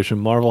conversation.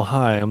 Marvel,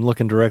 hi, I'm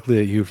looking directly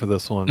at you for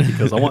this one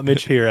because I want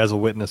Mitch here as a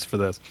witness for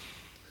this.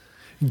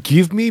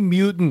 Give me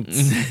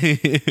mutants.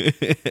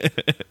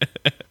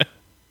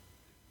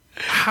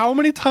 How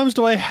many times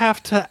do I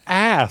have to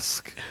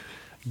ask?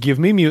 Give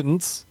me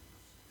mutants.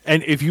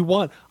 And if you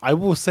want, I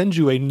will send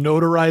you a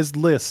notarized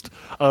list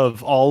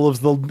of all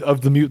of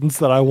the mutants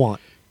that I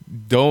want.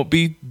 Don't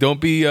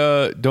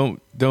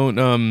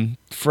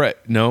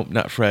fret. No,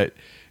 not fret.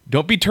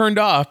 Don't be turned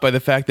off by the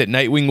fact that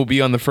Nightwing will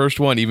be on the first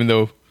one, even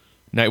though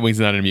Nightwing's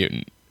not a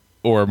mutant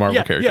or a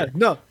Marvel character. Yeah,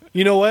 no.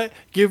 You know what?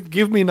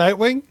 Give me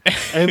Nightwing,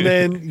 and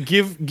then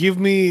give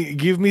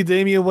me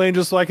Damian Wayne,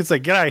 just so I can say,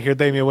 "Get out of here,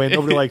 Damian Wayne.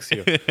 Nobody likes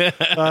you."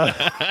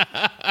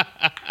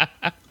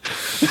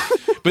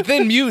 But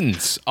then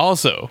mutants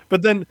also.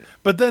 But then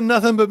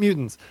nothing but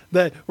mutants.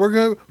 That we're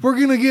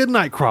gonna get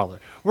Nightcrawler.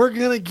 We're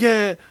gonna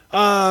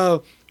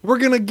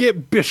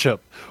get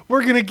Bishop.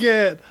 We're gonna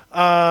get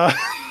we're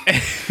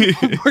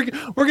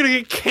gonna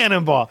get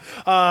Cannonball.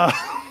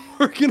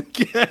 We're gonna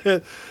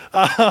get.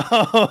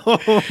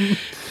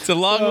 It's a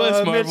long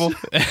list, Marvel.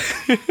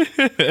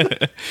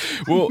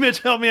 Well, Mitch,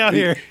 help me out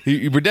here.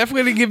 We're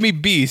definitely gonna give me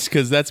Beast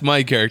because that's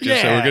my character.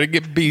 So we're gonna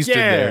get Beast in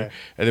there,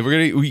 and then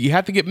you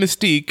have to get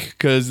Mystique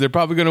because they're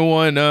probably gonna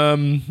want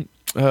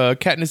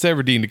Katniss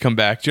Everdeen to come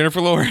back.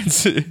 Jennifer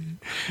Lawrence.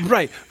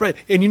 Right.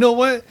 And you know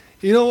what?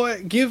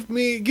 Give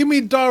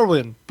me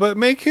Darwin, but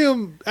make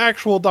him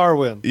actual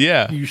Darwin.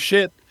 Yeah. You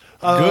shit.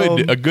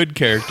 A good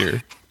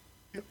character.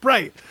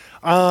 Right.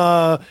 You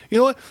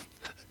know what?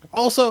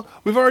 Also,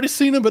 we've already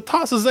seen him, but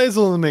toss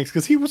Azazel in the mix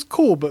because he was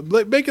cool,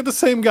 but make it the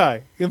same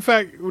guy. In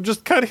fact, we'll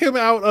just cut him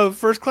out of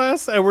First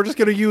Class, and we're just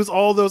going to use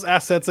all those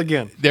assets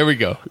again. There we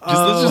go.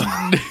 Let's just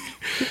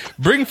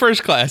bring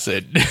First Class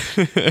in.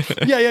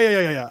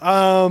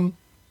 Yeah.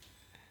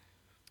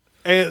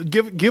 And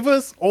give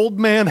us Old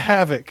Man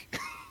Havoc.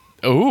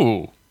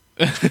 Ooh.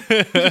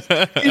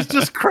 He's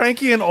just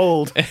cranky and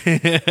old.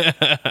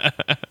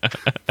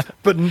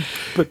 but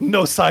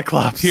no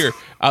Cyclops. Here,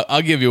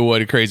 I'll give you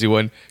a crazy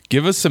one.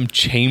 Give us some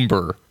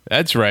Chamber.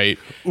 That's right.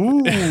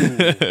 Ooh.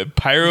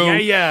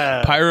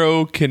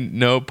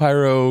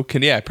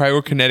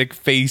 Pyrokinetic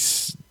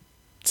face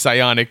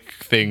psionic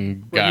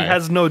thing guy. When he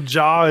has no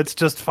jaw, it's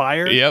just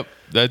fire. Yep,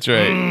 that's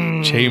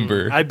right.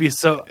 Chamber. I'd be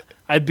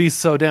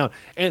so down.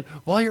 And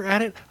while you're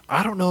at it,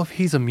 I don't know if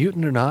he's a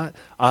mutant or not.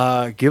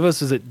 Give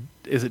us is it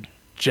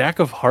Jack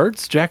of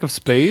Hearts? Jack of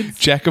Spades?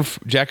 Jack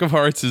of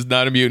Hearts is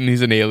not a mutant,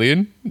 he's an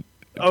alien.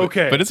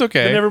 Okay. But it's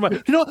okay. But never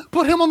mind. You know what?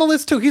 Put him on the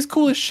list too. He's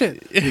cool as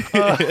shit.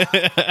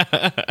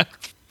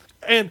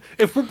 And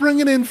if we're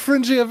bringing in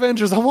Fringy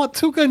Avengers, I want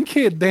Two Gun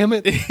Kid, damn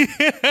it.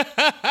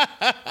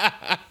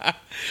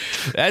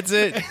 That's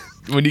it.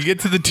 When you get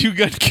to the Two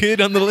Gun Kid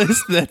on the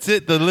list, that's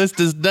it. The list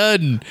is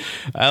done.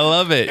 I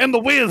love it. And the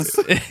Wiz.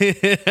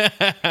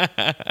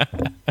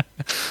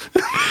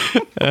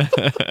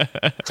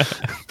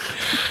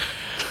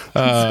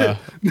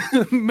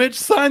 Mitch,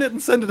 sign it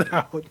and send it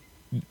out.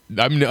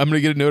 I'm gonna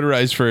get it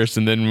notarized first,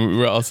 and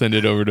then I'll send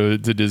it over to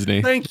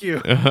Disney. Thank you.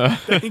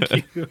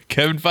 Thank you.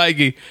 Kevin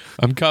Feige,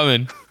 I'm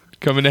coming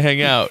to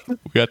hang out. We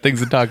got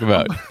things to talk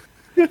about.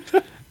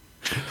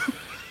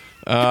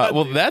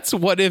 Well, that's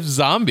What If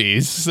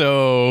Zombies.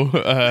 So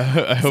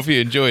I hope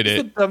you enjoyed it.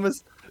 It's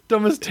the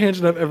dumbest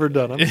tangent I've ever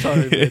done. I'm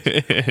sorry,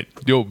 Mitch.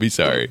 Don't be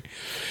sorry.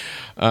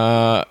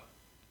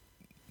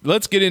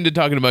 Let's get into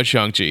talking about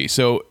Shang-Chi.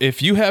 So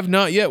if you have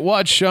not yet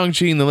watched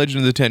Shang-Chi and the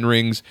Legend of the Ten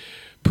Rings,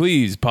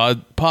 please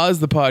pause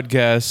the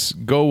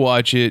podcast, go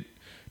watch it,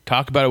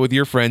 talk about it with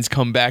your friends,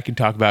 come back and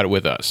talk about it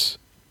with us.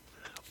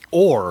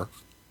 Or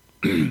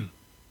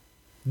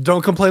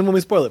don't complain when we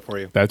spoil it for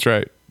you. That's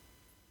right.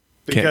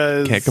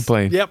 Because can't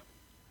complain. Yep.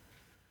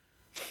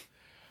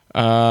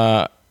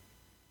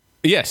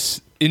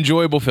 Yes,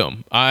 enjoyable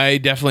film. I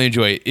definitely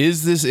enjoy it.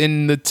 Is this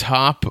in the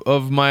top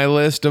of my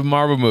list of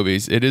Marvel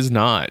movies? It is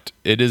not.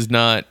 It is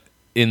not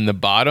in the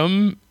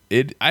bottom.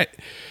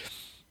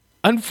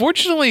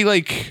 Unfortunately,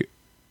 like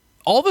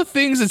all the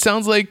things it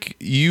sounds like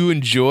you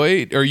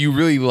enjoyed or you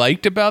really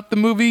liked about the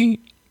movie,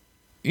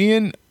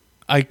 Ian,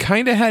 I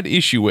kind of had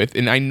issue with,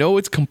 and I know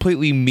it's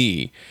completely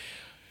me.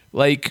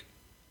 Like,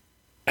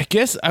 I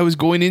guess I was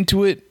going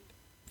into it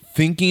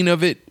thinking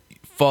of it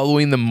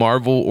following the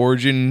Marvel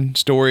origin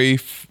story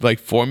like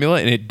formula,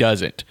 and it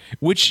doesn't,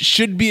 which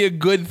should be a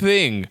good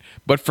thing.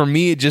 But for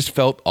me, it just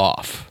felt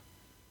off.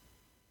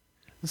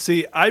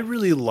 See, I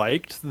really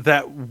liked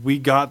that we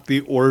got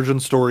the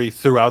origin story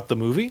throughout the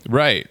movie.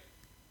 Right.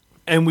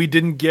 And we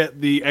didn't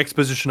get the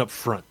exposition up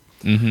front.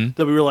 Mm-hmm.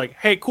 That we were like,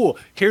 hey, cool,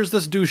 here's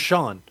this dude,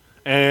 Sean.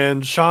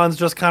 And Sean's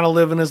just kind of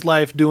living his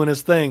life, doing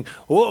his thing.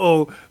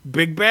 Whoa,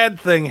 big bad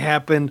thing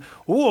happened.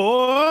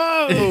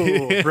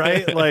 Whoa,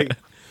 right? Like,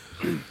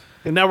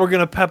 and now we're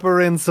going to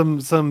pepper in some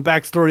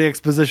backstory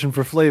exposition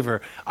for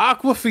flavor.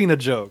 Aquafina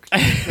joke.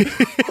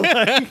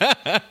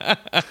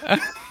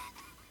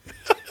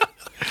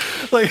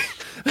 Like,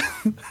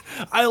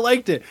 I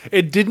liked it.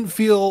 It didn't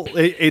feel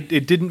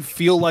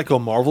like a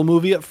Marvel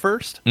movie at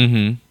first.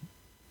 Mm-hmm.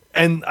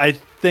 And I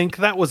think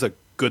that was a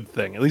good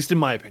thing, at least in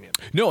my opinion.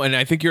 No, and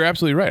I think you're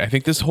absolutely right. I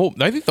think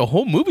the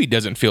whole movie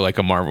doesn't feel like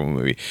a Marvel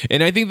movie.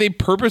 And I think they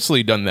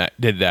purposely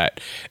did that.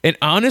 And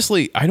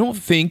honestly, I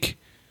think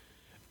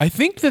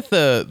that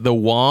the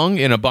Wong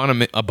and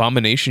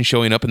Abomination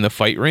showing up in the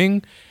fight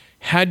ring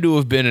had to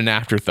have been an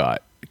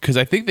afterthought. because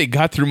I think they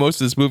got through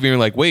most of this movie and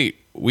were like, wait,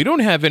 we don't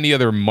have any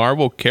other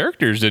Marvel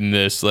characters in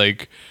this.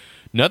 Like,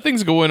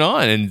 nothing's going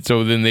on. And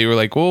so then they were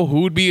like, well,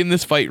 who would be in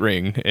this fight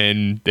ring?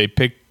 And they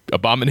picked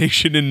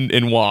Abomination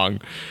and Wong.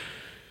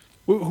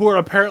 Who are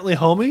apparently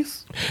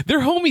homies.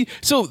 They're homie.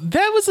 So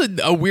that was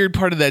a weird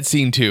part of that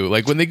scene too.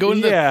 Like when they go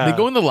in they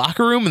go in the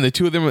locker room and the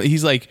two of them.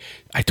 He's like,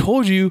 "I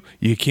told you,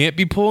 you can't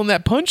be pulling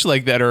that punch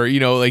like that, or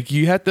like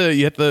you have to.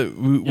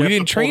 We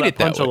didn't train it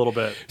that punch way." A little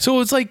bit. So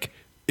it's like,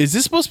 is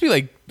this supposed to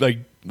be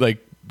like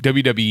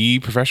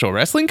WWE professional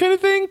wrestling kind of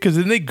thing? Because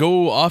then they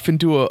go off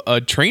into a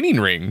training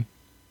ring.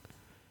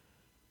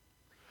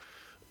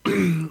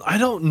 I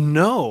don't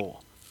know.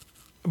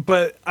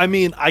 But I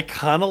mean, I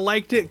kind of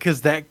liked it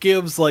because that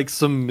gives like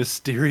some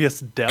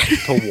mysterious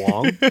depth to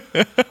Wong.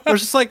 I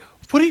was just like,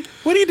 what are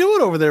you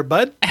doing over there,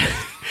 bud?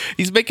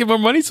 He's making more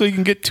money so he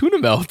can get tuna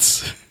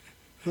melts.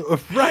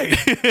 Right.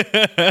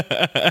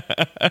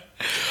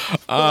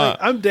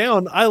 I'm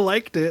down. I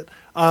liked it.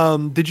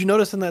 Did you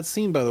notice in that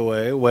scene, by the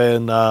way,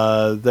 when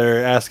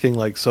they're asking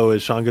like, so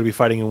is Sean going to be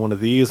fighting in one of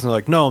these? And they're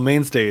like, no,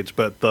 main stage.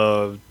 But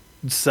the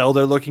cell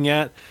they're looking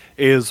at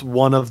is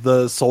one of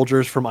the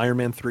soldiers from Iron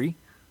Man 3.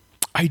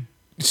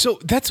 So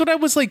that's what I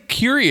was like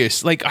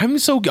curious. Like I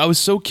was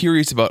so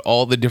curious about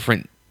all the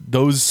different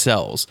those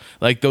cells,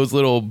 like those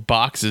little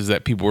boxes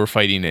that people were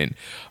fighting in.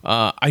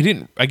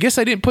 I guess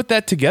I didn't put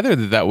that together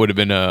that would have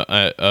been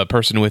a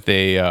person with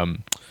a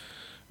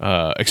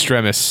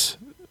extremis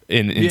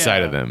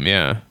inside of them.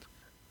 Yeah.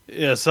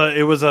 Yeah. So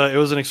it was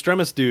an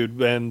extremis dude,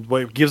 and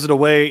what gives it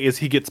away is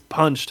he gets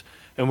punched,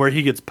 and where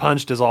he gets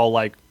punched is all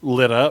like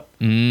lit up,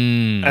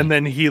 and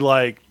then he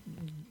like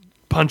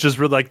punches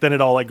then it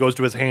all like goes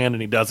to his hand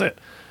and he does it,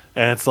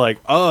 and it's like,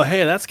 oh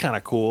hey, that's kind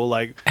of cool.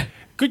 Like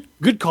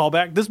good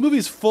callback. This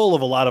movie's full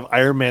of a lot of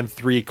Iron Man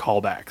 3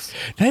 callbacks.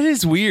 That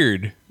is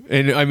weird,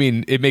 and I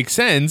mean it makes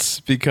sense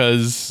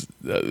because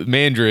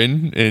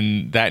Mandarin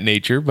and that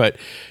nature, but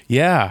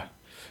yeah,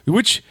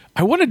 which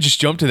I want to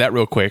just jump to that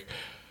real quick.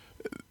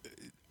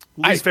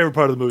 Least favorite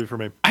part of the movie for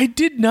me. I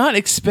did not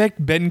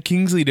expect Ben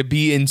Kingsley to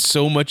be in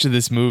so much of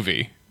this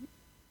movie.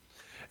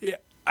 Yeah,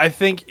 I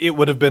think it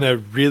would have been a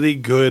really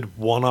good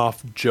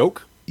one-off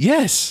joke.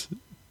 Yes.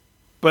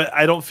 But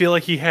I don't feel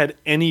like he had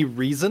any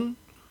reason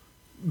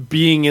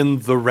being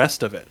in the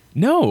rest of it.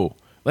 No.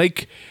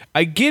 Like,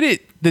 I get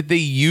it that they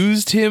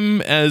used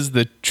him as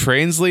the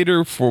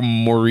translator for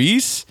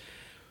Maurice,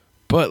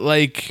 but,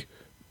 like,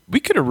 we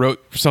could have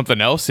wrote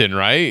something else in,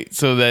 right?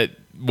 So that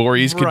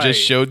Maurice could just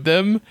showed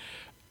them.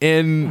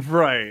 And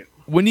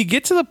when you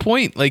get to the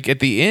point, like,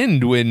 at the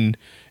end, when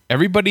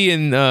everybody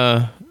in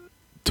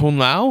Tôn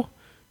Lao,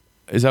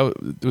 was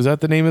that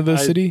the name of the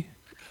city?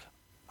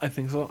 I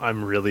think so.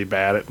 I'm really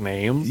bad at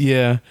names.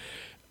 Yeah.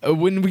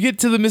 When we get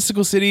to the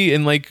mystical city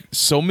and like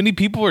so many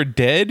people are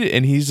dead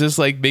and he's just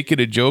like making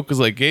a joke, is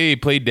like, hey,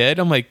 play dead.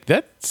 I'm like,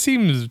 that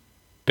seems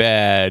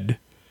bad.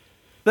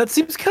 That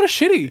seems kind of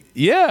shitty.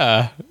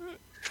 Yeah.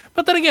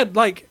 But then again,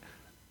 like,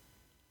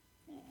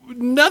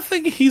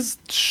 nothing he's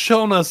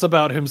shown us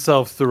about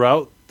himself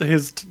throughout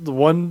his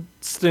one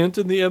stint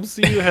in the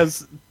MCU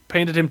has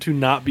painted him to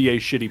not be a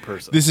shitty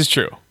person. This is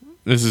true.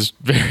 This is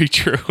very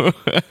true.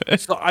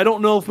 So I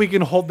don't know if we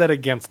can hold that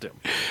against him.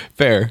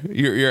 Fair.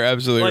 You're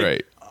absolutely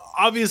right.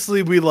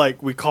 Obviously,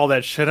 we call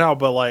that shit out,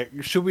 but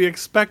like, should we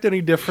expect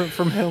any different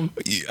from him?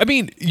 I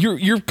mean,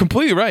 you're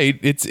completely right.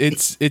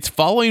 It's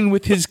following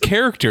with his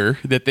character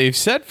that they've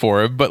set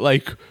for him, but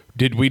like,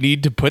 did we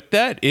need to put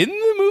that in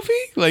the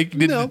movie? Like,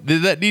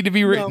 did that need to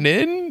be written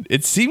in?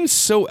 It seems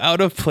so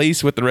out of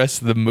place with the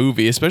rest of the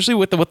movie, especially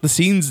with what the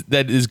scenes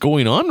that is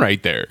going on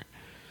right there.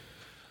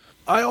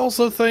 I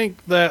also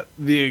think that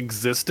the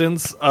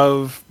existence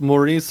of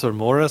Maurice or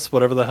Morris,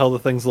 whatever the hell the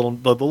thing's the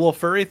little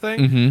furry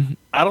thing,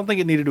 I don't think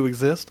it needed to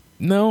exist.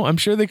 No, I'm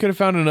sure they could have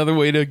found another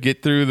way to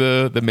get through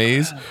the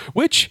maze.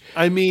 Which,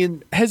 I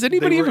mean, has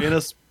anybody ever?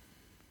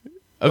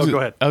 Go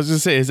ahead. I was going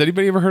to say, has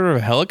anybody ever heard of a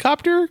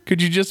helicopter?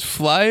 Could you just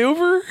fly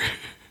over?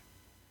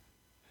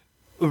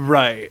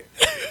 Right.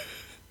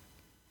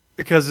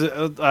 Because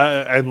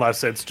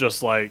unless it's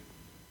just like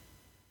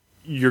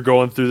you're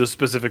going through the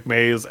specific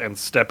maze and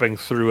stepping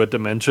through a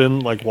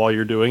dimension like while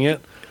you're doing it.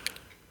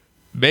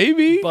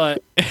 Maybe.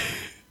 But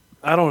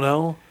I don't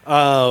know.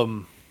 I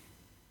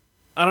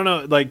don't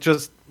know. Like,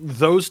 just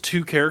those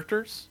two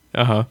characters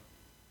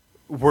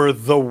were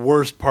the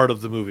worst part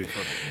of the movie for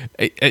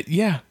me.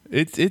 Yeah.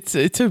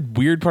 It's a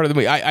weird part of the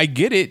movie. I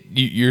get it.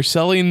 You're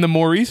selling the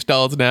Maurice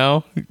dolls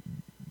now.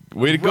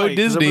 Way to go,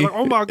 Disney. Like,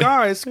 oh my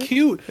God, it's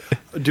cute.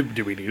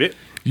 Do we need it?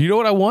 You know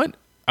what I want?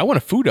 I want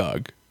a foo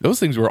dog. Those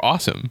things were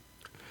awesome.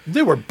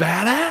 They were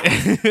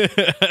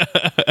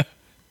badass.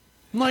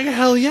 I'm like,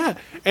 hell yeah.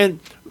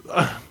 And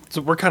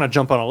so we're kind of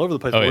jumping all over the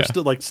place.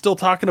 But we're still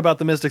talking about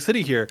the Mystic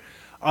City here.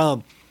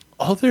 All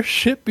their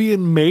shit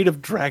being made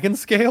of dragon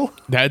scale.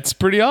 That's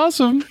pretty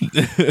awesome.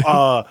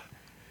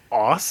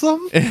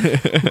 Awesome?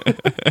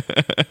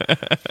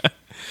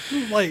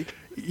 Like,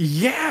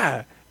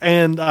 yeah.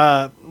 And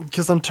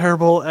because I'm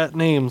terrible at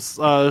names,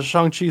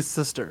 Shang-Chi's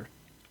sister.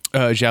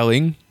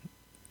 Xialing.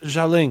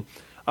 Xialing.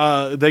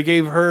 They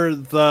gave her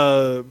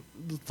the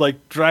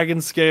like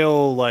dragon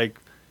scale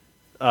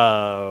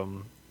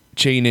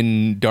chain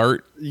and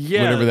dart.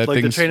 yeah, whatever that like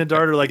the thing's- chain and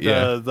dart or like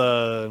yeah.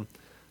 the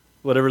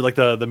whatever, like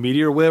the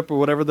meteor whip or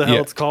whatever the hell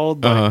Yeah. it's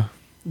called. Like,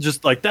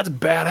 just like that's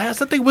badass.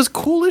 That thing was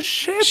cool as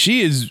shit.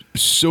 She is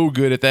so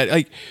good at that.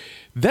 Like,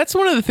 that's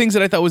one of the things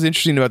that I thought was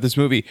interesting about this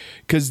movie,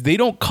 because they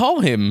don't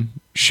call him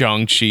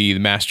Shang-Chi, the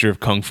master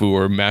of kung fu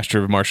or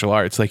master of martial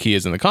arts, like he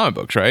is in the comic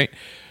books, right?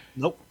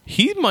 Nope.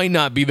 He might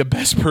not be the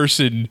best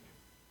person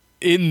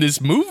in this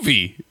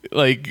movie,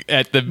 like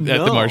at the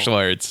No. martial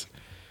arts.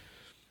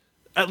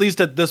 At least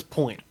at this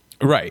point.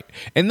 Right.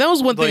 And that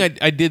was one thing Like-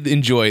 I did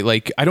enjoy.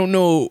 Like, I don't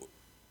know,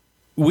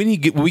 when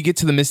we get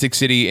to the Mystic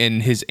City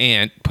and his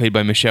aunt, played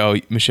by Michelle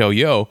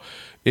Yeoh,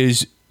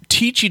 is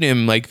teaching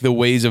him like the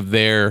ways of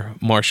their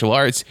martial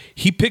arts,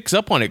 he picks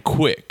up on it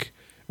quick,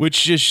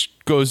 which just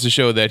goes to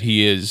show that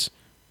he is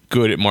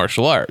good at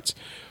martial arts.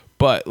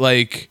 But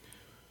like,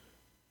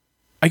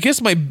 I guess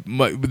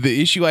the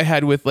issue I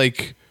had with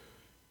like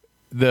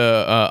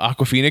the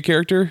Aquafina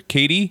character,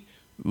 Katie,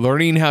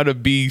 learning how to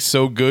be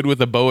so good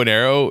with a bow and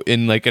arrow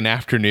in like an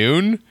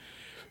afternoon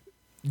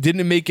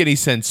didn't make any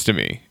sense to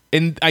me.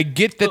 And I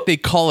get that they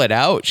call it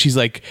out. She's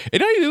like,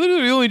 and I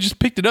literally only just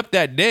picked it up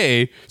that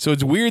day, so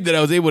it's weird that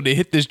I was able to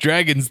hit this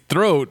dragon's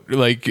throat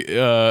like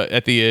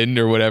at the end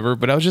or whatever.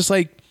 But I was just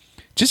like,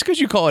 just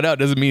because you call it out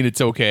doesn't mean it's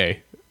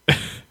okay.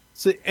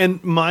 See,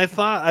 and my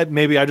thought,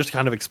 maybe I just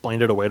kind of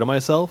explained it away to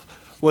myself,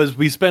 was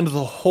we spend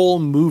the whole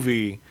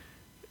movie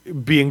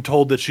being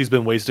told that she's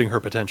been wasting her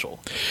potential.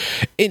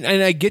 And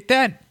I get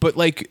that, but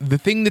like the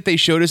thing that they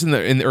showed us in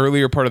the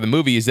earlier part of the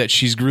movie is that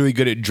she's really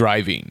good at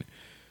driving.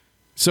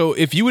 So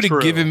if you would have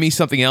True. given me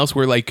something else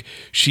where like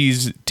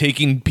she's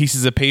taking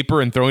pieces of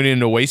paper and throwing it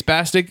in a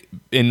wastebasket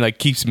and like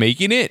keeps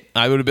making it,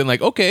 I would have been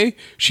like, okay,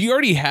 she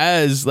already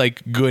has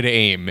like good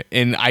aim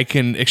and I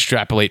can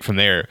extrapolate from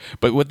there.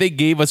 But what they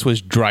gave us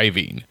was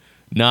driving,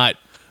 not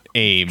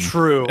aim.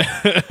 True.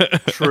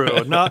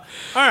 True. Not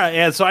all right.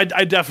 Yeah. So I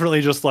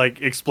definitely just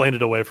like explained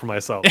it away for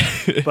myself.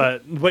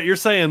 But what you're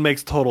saying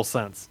makes total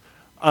sense.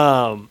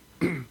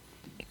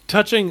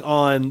 Touching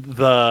on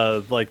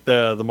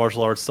the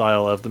martial arts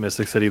style of the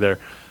Mystic City, there,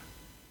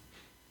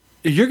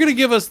 you're gonna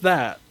give us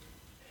that,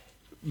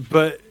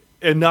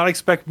 and not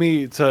expect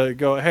me to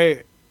go,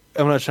 hey,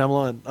 M. Night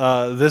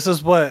Shyamalan, this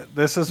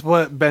is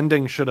what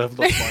bending should have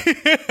looked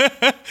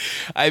like.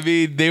 I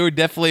mean, they were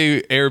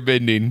definitely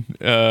airbending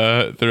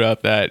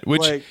throughout that,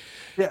 which Like,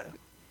 yeah.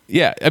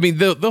 yeah, I mean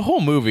the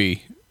whole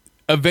movie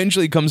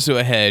eventually comes to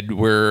a head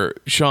where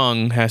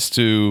Shang has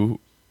to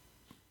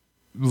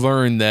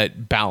learn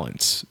that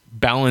balance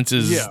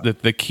is Yeah.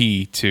 the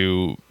key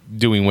to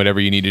doing whatever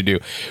you need to do,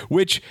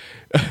 which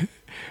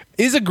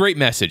is a great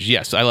message.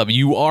 Yes, I love it.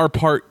 You are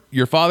part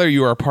your father,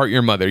 you are part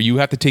your mother. You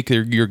have to take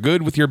your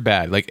good with your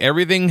bad. Like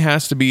everything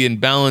has to be in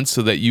balance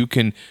so that you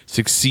can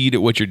succeed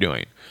at what you're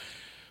doing.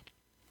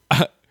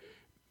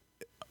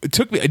 It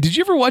took me. Did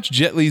you ever watch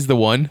Jet Li's The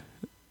One?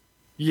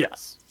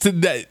 Yes. So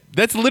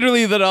that's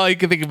literally all I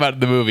can think about in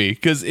the movie,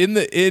 because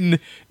in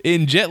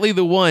Jet Li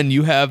the One,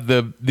 you have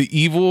the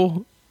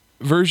evil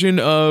version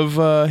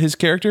of his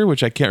character,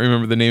 which I can't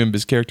remember the name of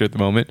his character at the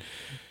moment.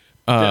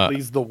 Jet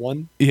Li's the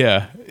one.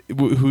 Yeah,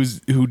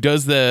 who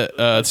does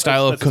the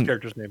style That's of his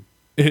character's name.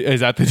 Is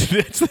that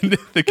that's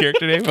the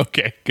character name?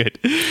 Okay, good.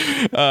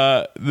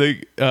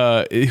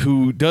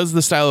 Who does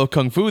the style of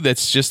kung fu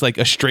that's just like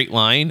a straight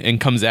line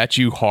and comes at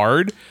you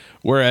hard,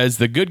 whereas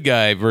the good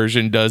guy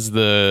version does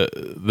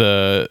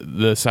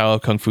the style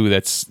of kung fu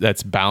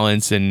that's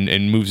balanced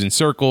and moves in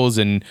circles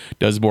and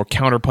does more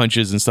counter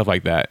punches and stuff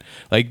like that.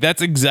 Like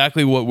that's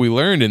exactly what we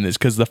learned in this,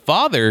 because the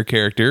father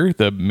character,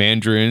 the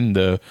Mandarin,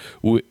 the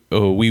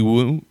Wee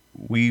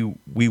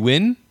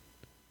Win,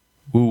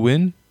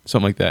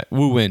 something like that.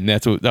 Wu Win,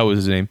 that was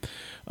his name.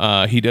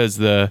 He does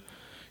the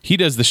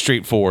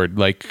straightforward,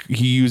 like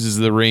he uses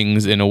the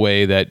rings in a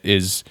way that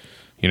is,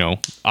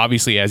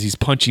 obviously as he's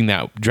punching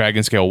that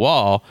dragon scale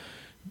wall,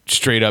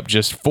 straight up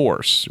just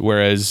force.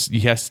 Whereas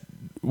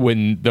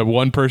when the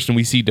one person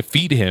we see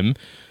defeat him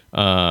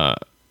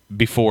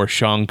before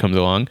Shang comes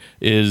along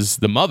is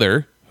the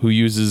mother, who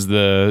uses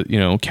the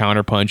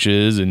counter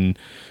punches and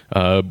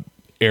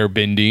air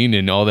bending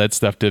and all that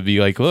stuff to be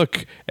like,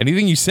 look,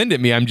 anything you send at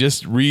me, I'm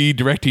just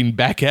redirecting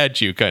back at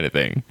you, kind of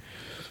thing.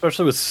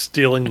 Especially with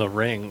stealing the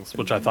rings,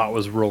 which I thought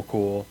was real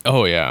cool.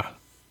 Oh yeah.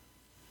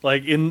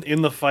 Like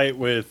in the fight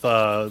with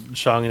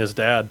Shang and his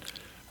dad,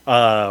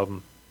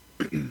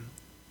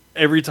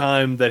 every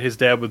time that his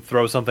dad would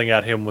throw something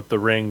at him with the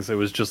rings, it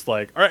was just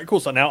like, all right, cool.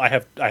 So now I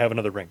have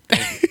another ring.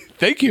 Thank you.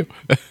 Thank you.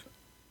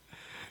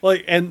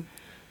 Like, and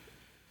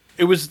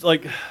it was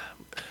like,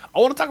 I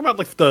want to talk about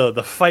like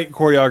the fight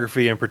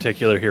choreography in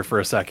particular here for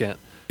a second.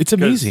 It's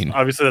 'Cause amazing.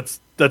 Obviously,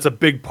 that's a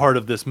big part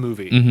of this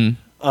movie. It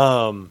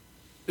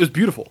was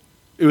beautiful.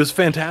 It was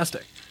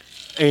fantastic,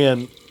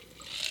 and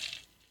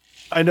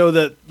I know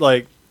that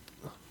like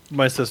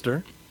my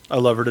sister, I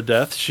love her to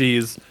death.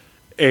 She's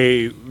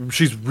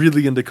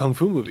really into kung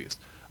fu movies.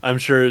 I'm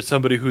sure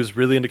somebody who's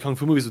really into kung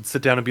fu movies would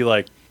sit down and be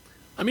like,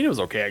 I mean, it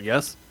was okay, I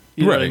guess.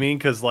 You know what I Right. mean?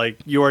 Because like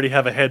you already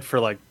have a head for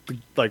like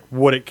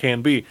what it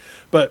can be.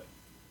 But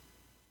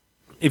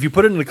if you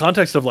put it in the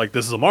context of like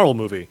this is a Marvel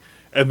movie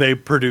and they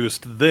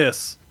produced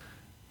this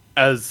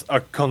as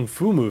a kung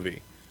fu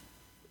movie,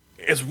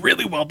 it's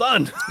really well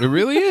done. It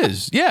really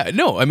is. Yeah.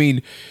 No, I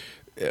mean,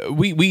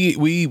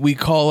 we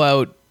call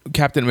out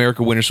Captain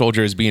America: Winter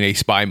Soldier as being a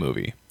spy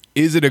movie.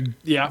 Is it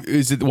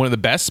Is it one of the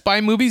best spy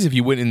movies? If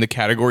you went in the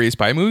category of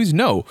spy movies,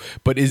 no.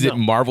 But is it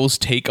Marvel's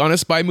take on a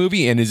spy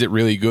movie, and is it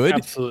really good?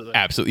 Absolutely.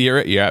 Absolutely. You're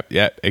right.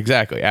 Yeah.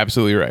 Exactly.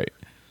 Absolutely right.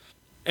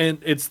 And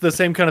it's the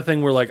same kind of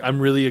thing where like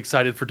I'm really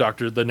excited for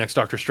the next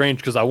Doctor Strange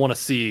because I want to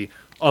see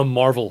a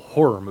Marvel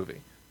horror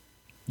movie.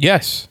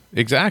 Yes.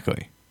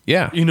 Exactly.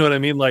 Yeah. You know what I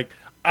mean? Like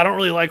I don't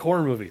really like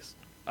horror movies.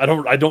 I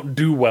don't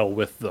do well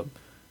with them.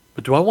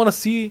 But do I want to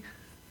see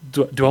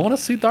do I want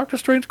to see Doctor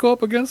Strange go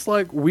up against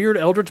like weird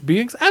eldritch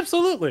beings?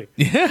 Absolutely.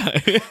 Yeah.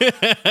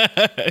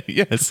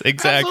 Yes.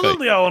 Exactly.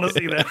 Absolutely, I want to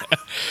see that.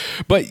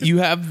 But you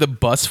have the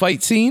bus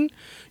fight scene.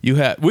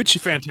 Which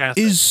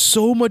Fantastic. is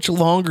so much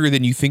longer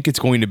than you think it's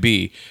going to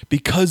be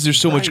because there's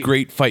so much Right.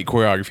 great fight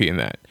choreography in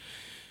that.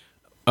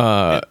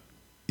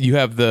 You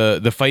have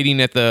the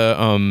fighting at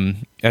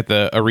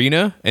the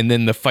arena, and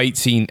then the fight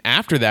scene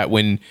after that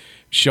when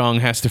Shang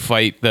has to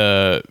fight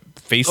the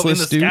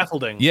faceless the dude.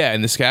 scaffolding. Yeah,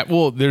 and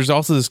well, there's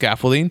also the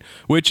scaffolding,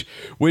 which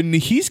when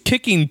he's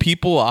kicking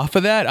people off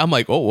of that, I'm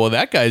like, oh well,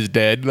 that guy's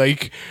dead.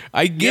 Like,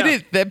 I get Yeah.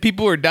 it that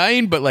people are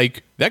dying, but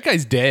like that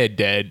guy's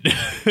dead.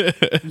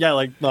 Yeah,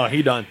 like no,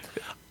 he done.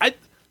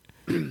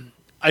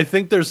 I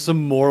think there's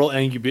some moral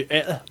ambiguity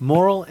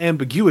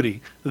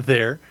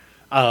there,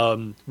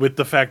 with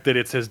the fact that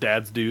it's his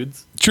dad's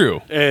dudes,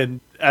 True. and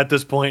at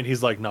this point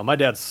he's like, no, my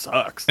dad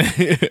sucks.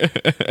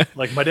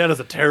 Like my dad is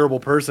a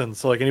terrible person.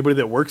 So like anybody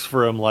that works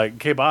for him, like,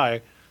 okay,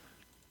 bye.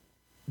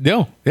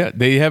 No, yeah,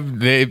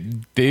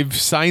 they've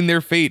signed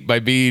their fate by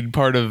being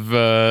part of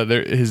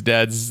his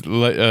dad's.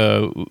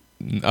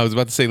 I was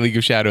about to say League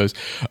of Shadows.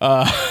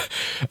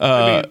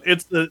 I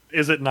mean,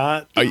 is it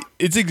not?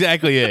 It's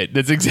exactly it.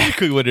 That's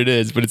exactly what it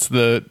is. But it's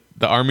the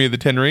Army of the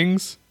Ten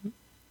Rings.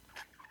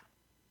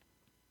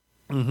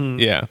 Mm-hmm.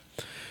 Yeah.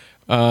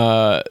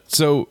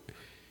 So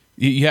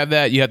you have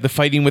that. You have the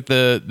fighting with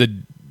the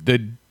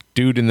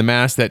dude in the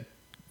mask that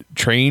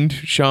trained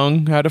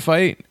Shang how to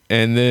fight,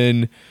 and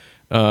then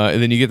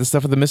you get the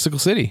stuff at the Mystical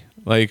City.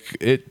 Like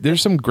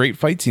there's some great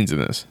fight scenes in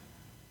this.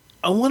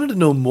 I wanted to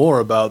know more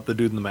about the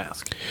dude in the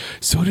mask.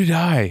 So did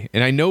I,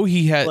 and I know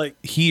he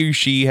or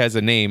she has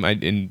a name.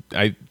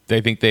 I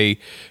think they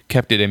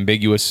kept it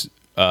ambiguous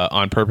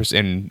on purpose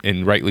and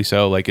rightly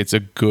so. Like it's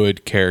a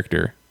good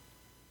character.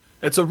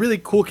 It's a really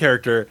cool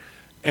character,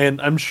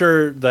 and I'm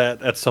sure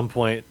that at some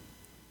point,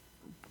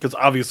 because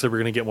obviously we're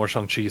going to get more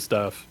Shang-Chi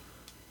stuff,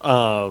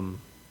 we're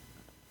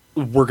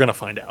going to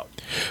find out.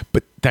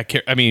 But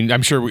I mean,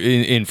 I'm sure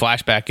in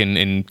flashback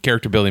and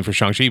character building for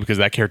Shang-Chi, because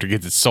that character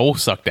gets its soul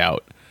sucked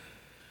out.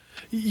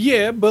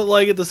 Yeah, but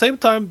like at the same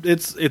time,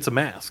 it's a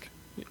mask.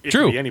 It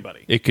True. could be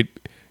anybody.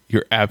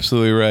 You're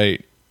absolutely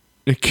right.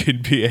 It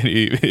could be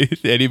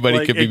anybody.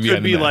 Like, could be it beyond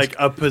could the be mask. like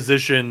a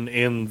position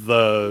in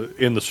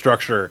the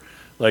structure.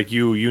 Like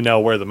you now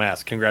wear the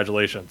mask.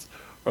 Congratulations,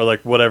 or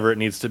like whatever it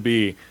needs to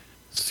be.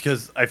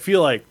 Because I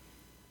feel like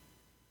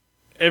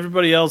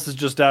everybody else is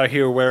just out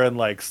here wearing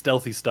like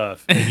stealthy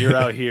stuff, and you're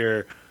out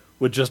here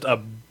with just a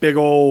big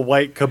old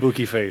white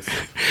kabuki face.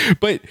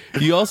 But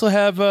you also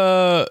have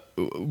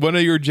one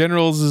of your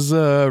generals is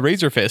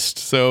Razor Fist.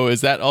 So is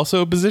that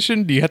also a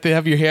position? Do you have to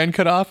have your hand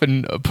cut off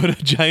and put a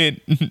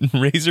giant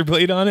razor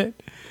blade on it?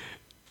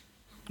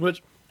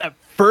 Which at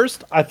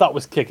first I thought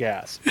was kick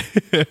ass,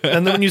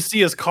 and then when you see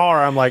his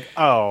car, I'm like,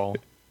 oh,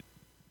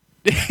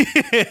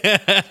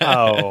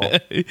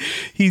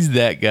 He's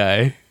that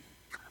guy.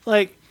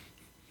 like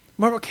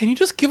Marvel. Can you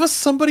just give us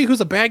somebody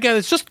who's a bad guy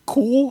that's just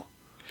cool?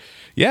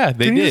 Yeah,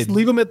 they Can you did. just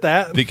leave him at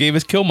that? They gave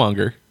us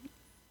Killmonger.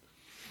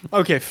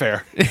 Okay,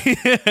 fair.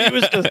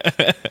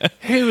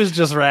 he was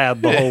just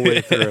rad the whole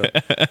way through.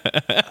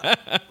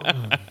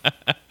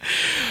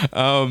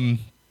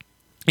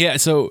 Yeah,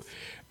 so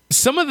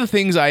some of the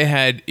things I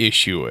had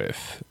issue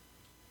with.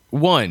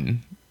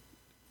 One,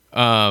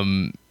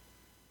 the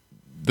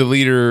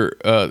leader,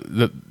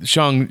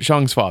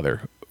 Shang's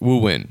father, Wu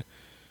Win,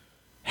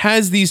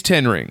 has these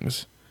 10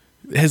 rings,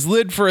 has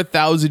lived for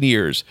 1,000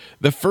 years.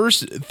 The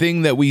first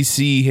thing that we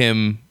see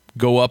him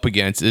go up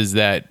against is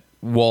that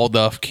walled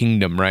off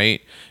kingdom,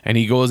 right? And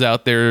he goes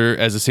out there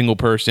as a single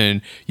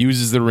person,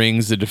 uses the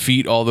rings to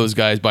defeat all those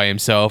guys by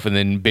himself, and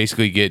then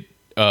basically get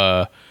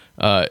a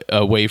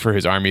way for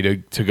his army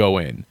to go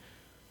in.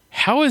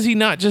 How has he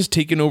not just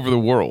taken over the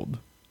world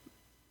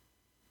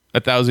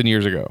 1,000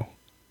 years ago?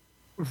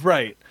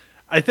 Right.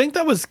 I think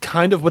that was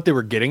kind of what they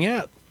were getting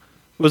at,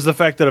 was the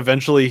fact that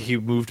eventually he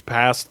moved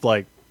past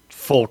like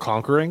full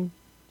conquering,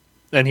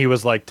 and he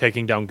was like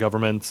taking down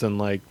governments and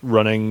like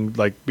running,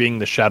 like being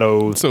the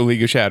shadow So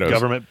League of Shadows.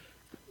 government.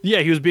 Yeah,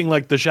 he was being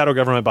like the shadow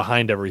government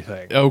behind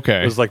everything.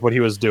 Okay. It was like what he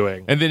was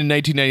doing. And then in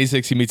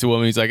 1996, he meets a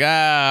woman. He's like,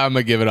 I'm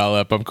going to give it all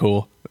up. I'm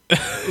cool.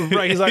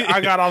 Right, he's like,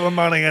 I got all the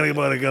money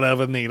anybody could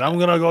ever need. I'm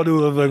gonna go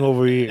do the thing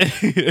over here.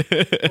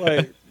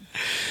 Like,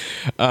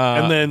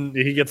 and then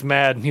he gets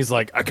mad and he's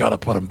like, I gotta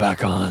put him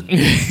back on.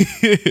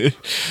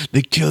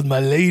 They killed my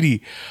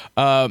lady.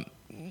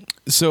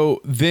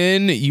 So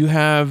then you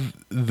have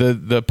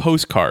the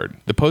postcard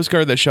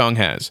that Shang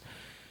has.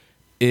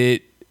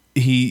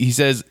 He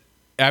says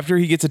after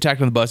he gets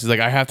attacked on the bus, he's like,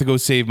 I have to go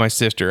save my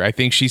sister. I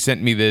think she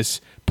sent me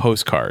this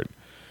postcard.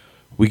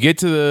 We get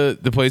to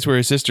the place where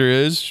his sister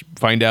is,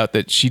 find out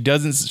that she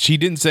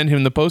didn't send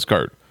him the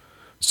postcard.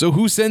 So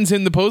who sends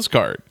him the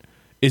postcard?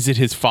 Is it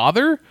his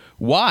father?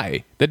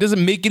 Why? That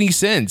doesn't make any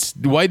sense.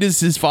 Why does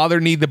his father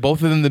need the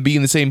both of them to be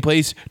in the same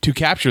place to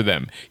capture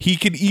them? He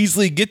could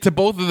easily get to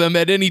both of them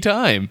at any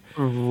time.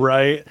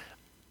 Right.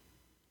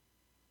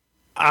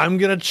 I'm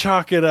going to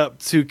chalk it up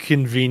to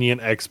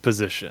convenient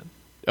exposition.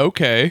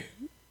 Okay.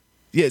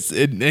 Yes,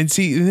 and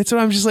see, that's what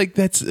I'm just like.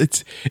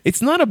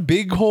 It's not a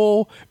big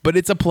hole, but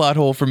it's a plot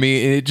hole for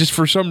me, and it just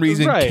for some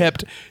reason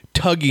kept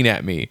tugging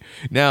at me.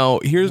 Now,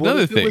 here's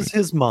another thing. It was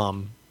his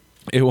mom.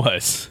 It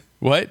was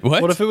what?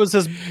 What if it was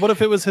his? What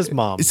if it was his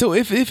mom? So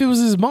if it was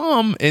his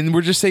mom, and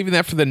we're just saving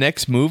that for the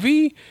next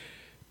movie,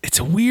 it's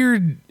a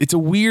weird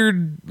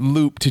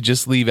loop to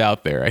just leave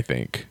out there, I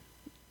think.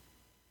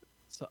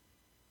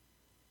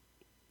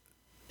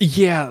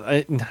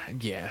 Yeah.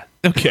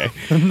 Okay.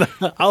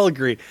 I'll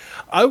agree.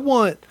 I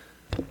want.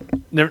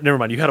 Never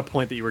mind. You had a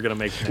point that you were going to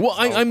make. Well,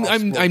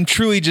 I'm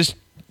truly just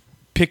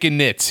picking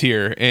nits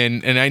here,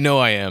 and I know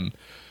I am,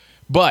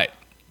 but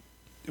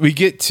we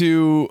get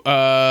to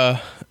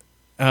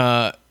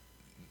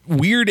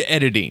weird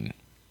editing,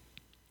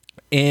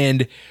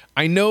 and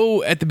I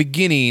know at the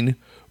beginning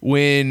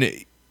when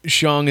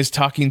Shang is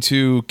talking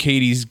to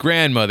Katie's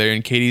grandmother,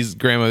 and Katie's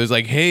grandmother's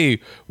like, hey,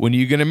 when are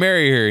you gonna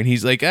marry her? And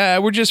he's like,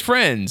 we're just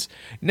friends.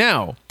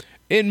 Now,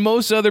 in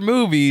most other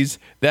movies,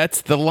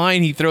 that's the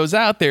line he throws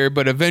out there,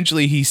 but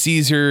eventually he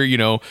sees her,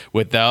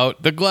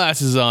 without the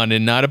glasses on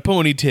and not a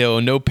ponytail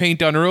and no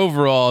paint on her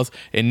overalls,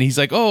 and he's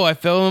like, oh, I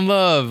fell in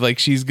love, like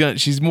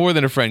she's more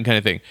than a friend kind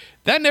of thing.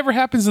 That never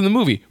happens in the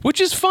movie,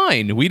 which is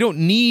fine. We don't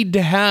need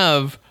to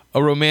have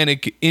a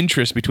romantic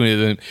interest between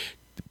them.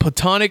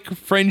 Platonic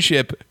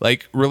friendship,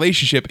 like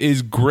relationship,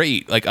 is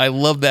great. Like, I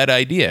love that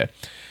idea.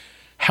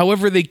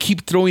 However, they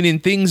keep throwing in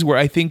things where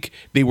I think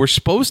they were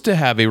supposed to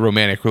have a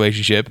romantic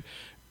relationship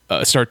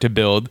start to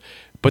build,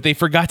 but they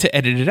forgot to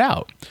edit it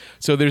out.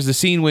 So there's the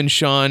scene when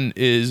Shang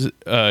is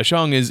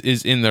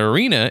in the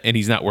arena and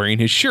he's not wearing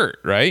his shirt,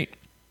 right?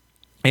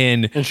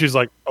 And she's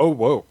like, oh,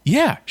 whoa.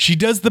 Yeah, she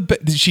does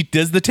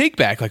the take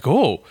back, like,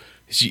 oh,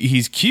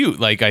 he's cute.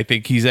 Like, I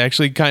think he's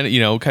actually kind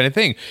of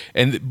thing.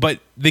 But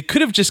they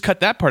could have just cut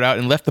that part out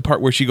and left the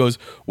part where she goes,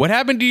 what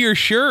happened to your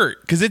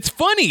shirt? Because it's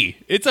funny.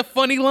 It's a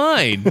funny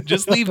line.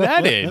 Just leave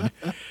that in.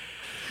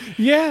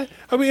 Yeah.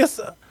 I mean,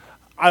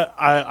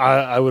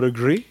 I would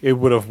agree. It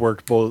would have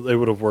worked both. It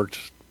would have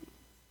worked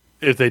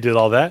if they did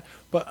all that.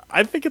 But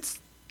I think it's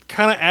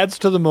kind of adds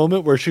to the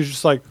moment where she's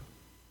just like,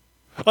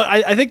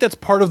 I think that's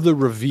part of the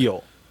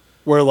reveal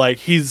where like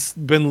he's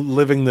been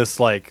living this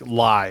like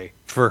lie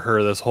for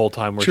her this whole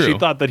time where she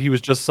thought that he was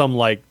just some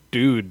like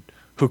dude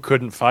who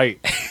couldn't fight.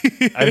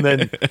 And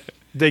then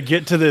they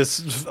get to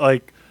this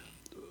like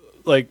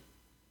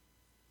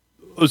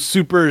a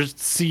super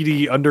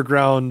seedy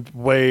underground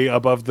way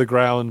above the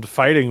ground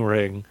fighting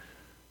ring.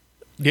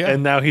 Yeah.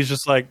 And now he's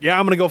just like, yeah,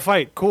 I'm going to go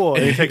fight. Cool.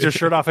 And he takes his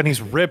shirt off and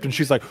he's ripped and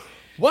she's like,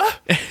 what?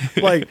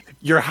 Like,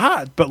 you're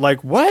hot, but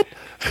like what?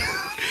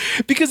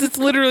 Because it's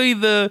literally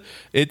the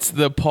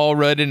Paul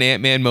Rudd and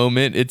Ant-Man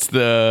moment. It's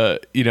the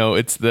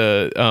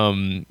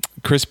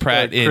Chris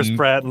Pratt in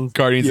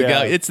Guardians of the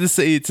Galaxy.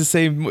 It's the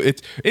same.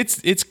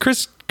 It's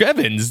Chris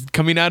Evans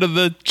coming out of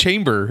the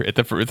chamber at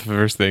the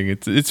first thing.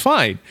 It's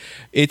fine.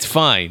 It's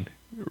fine.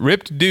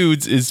 Ripped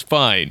dudes is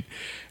fine.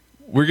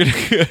 We're gonna.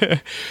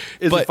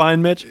 Is it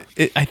fine, Mitch?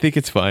 I think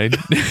it's fine.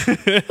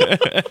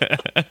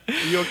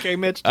 You okay,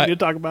 Mitch? Do you need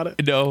to talk about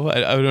it? No,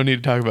 I don't need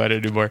to talk about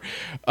it anymore.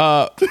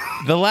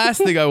 The last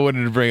thing I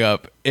wanted to bring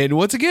up, and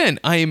once again,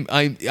 I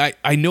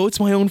know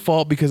it's my own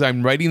fault because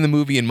I'm writing the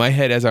movie in my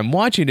head as I'm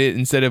watching it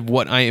instead of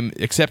what I'm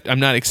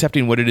not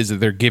accepting what it is that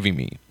they're giving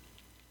me.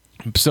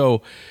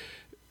 So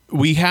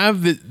we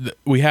have this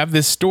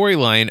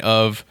storyline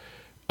of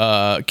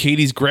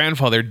Katie's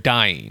grandfather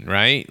dying,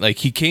 right? Like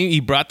he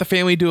brought the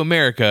family to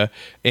America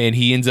and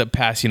he ends up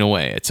passing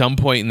away at some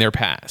point in their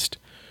past.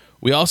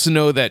 We also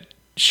know that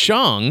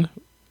Shang,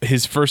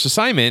 his first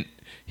assignment,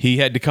 he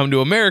had to come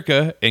to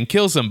America and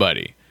kill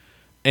somebody.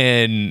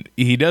 And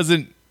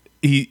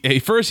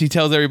first he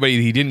tells everybody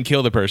that he didn't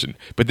kill the person,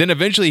 but then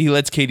eventually he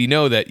lets Katie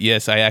know that,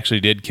 yes, I actually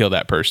did kill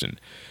that person.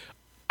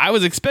 I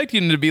was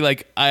expecting him to be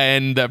like,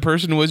 and that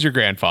person was your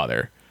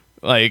grandfather,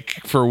 like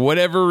for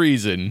whatever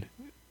reason.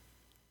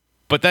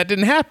 But that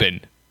didn't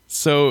happen.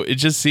 So it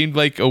just seemed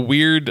like a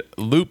weird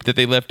loop that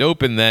they left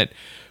open that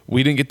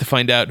we didn't get to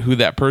find out who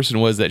that person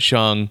was that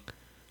Shang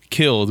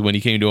killed when he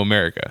came to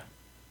America.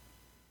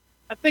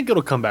 I think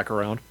it'll come back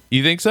around.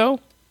 You think so?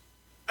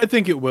 I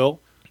think it will.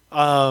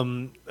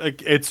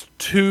 It's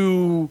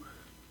too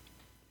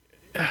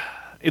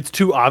it's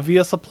too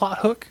obvious a plot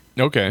hook.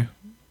 Okay.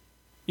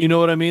 You know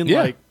what I mean?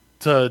 Yeah. Like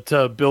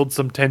to build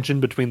some tension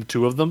between the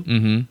two of them.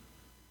 Mm-hmm.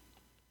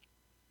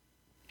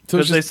 So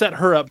Because they set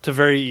her up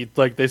to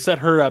they set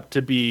her up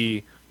to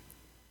be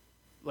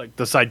like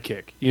the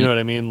sidekick. You know what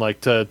I mean?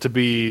 Like to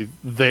be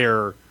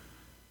there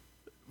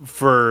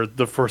for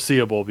the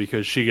foreseeable,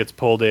 because she gets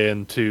pulled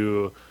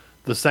into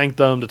the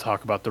sanctum to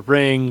talk about the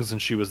rings,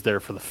 and she was there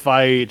for the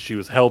fight. She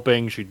was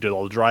helping. She did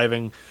all the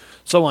driving,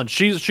 so on.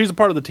 She's a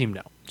part of the team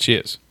now. she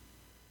is.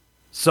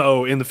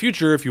 So in the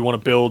future, if you want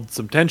to build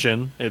some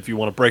tension, if you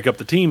want to break up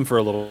the team for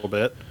a little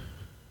bit,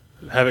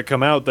 have it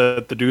come out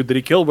that the dude that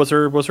he killed was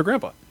her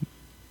grandpa.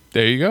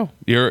 There you go.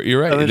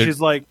 You're right. And then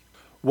she's like,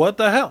 "What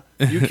the hell?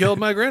 You killed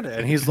my granddad."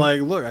 And he's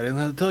like, "Look, I didn't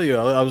have to tell you.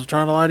 I was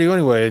trying to lie to you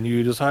anyway, and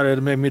you decided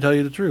to make me tell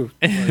you the truth."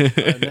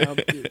 Like, now,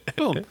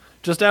 boom.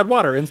 Just add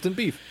water, instant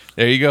beef.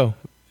 There you go.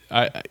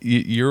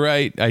 You're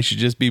right. I should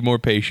just be more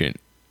patient.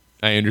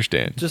 I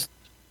understand. Just,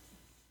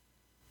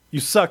 you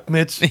suck,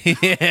 Mitch.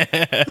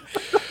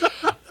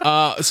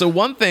 So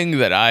one thing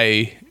that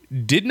I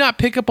did not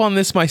pick up on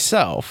this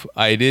myself,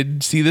 I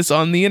did see this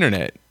on the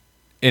internet,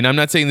 and I'm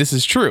not saying this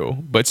is true,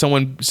 but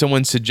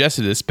someone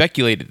suggested this,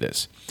 speculated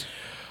this.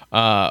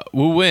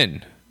 Wu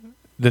Win,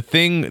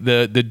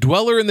 the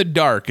dweller in the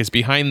dark, is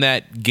behind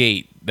that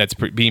gate that's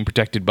being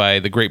protected by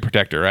the Great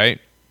Protector,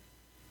 right?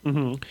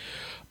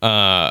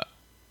 Mm-hmm.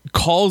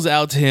 Calls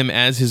out to him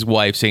as his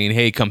wife, saying,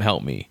 "Hey, come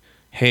help me.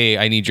 Hey,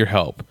 I need your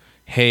help.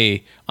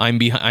 Hey,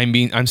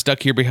 I'm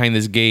stuck here behind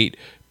this gate.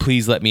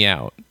 Please let me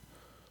out."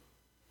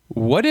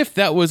 What if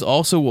that was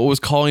also what was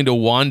calling to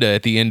Wanda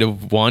at the end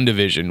of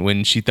WandaVision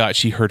when she thought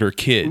she heard her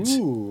kids?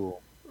 Ooh.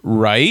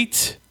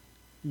 Right?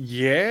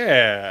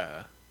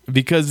 Yeah.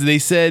 Because they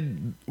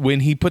said when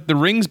he put the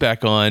rings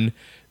back on,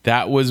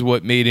 that was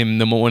what made him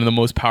one of the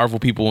most powerful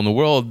people in the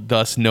world,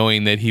 thus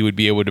knowing that he would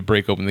be able to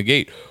break open the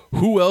gate.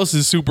 Who else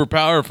is super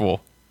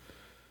powerful?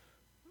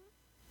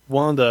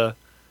 Wanda.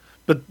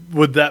 But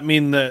would that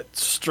mean that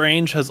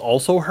Strange has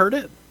also heard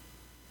it?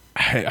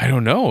 I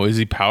don't know. Is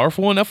he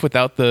powerful enough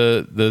without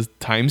the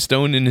time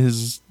stone in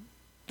his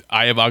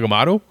Eye of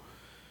Agamotto?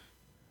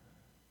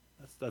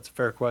 That's a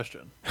fair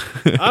question.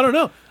 I don't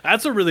know.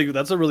 That's a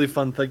really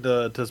fun thing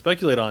to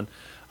speculate on.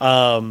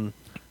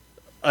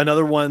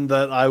 Another one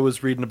that I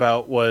was reading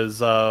about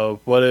was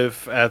what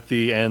if at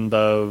the end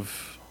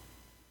of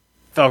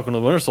Falcon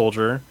and the Winter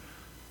Soldier,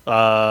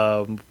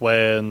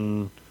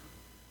 when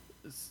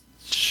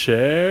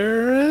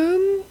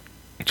Sharon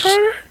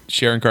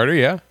Carter,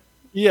 yeah.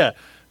 Yeah,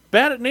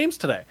 bad at names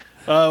today.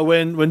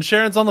 When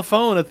Sharon's on the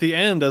phone at the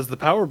end as the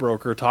power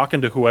broker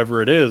talking to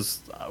whoever it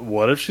is,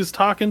 what if she's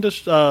talking to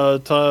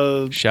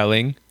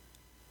Xialing.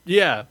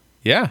 Yeah,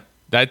 Yeah,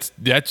 that's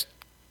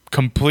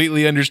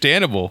completely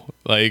understandable.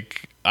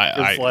 Like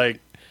like,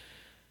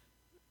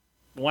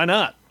 why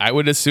not? I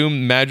would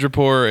assume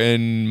Madripoor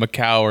and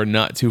Macau are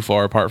not too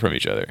far apart from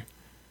each other.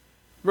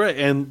 Right,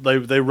 and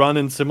they run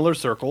in similar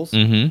circles,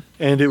 Mm-hmm.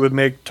 and it would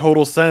make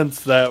total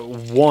sense that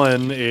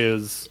one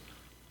is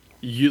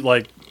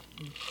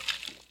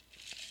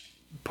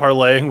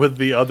parlaying with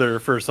the other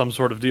for some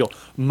sort of deal.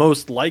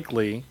 Most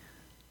likely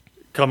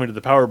coming to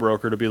the power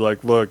broker to be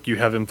like, "Look, you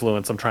have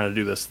influence. I'm trying to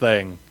do this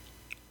thing.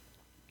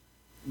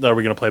 Are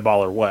we going to play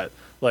ball or what?"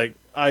 Like,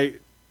 I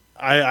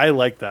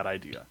like that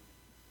idea.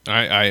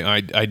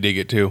 I dig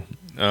it too.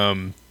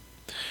 One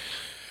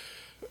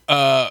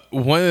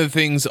of the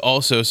things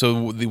also,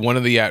 so one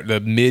of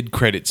the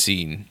mid-credit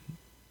scene,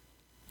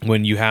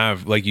 when you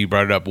have, like you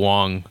brought it up,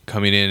 Wong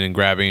coming in and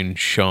grabbing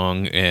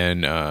Shang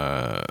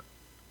and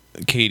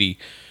Katie,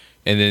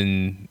 and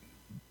then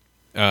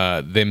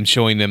them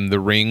showing them the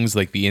rings,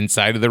 like the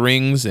inside of the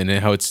rings, and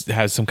how it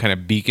has some kind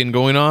of beacon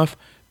going off.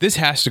 This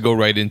has to go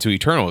right into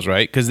Eternals,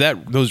 right? Because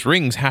those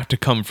rings have to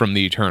come from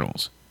the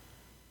Eternals.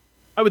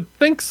 I would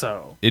think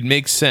so. It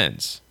makes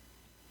sense.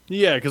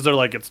 Yeah, because they're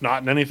like, it's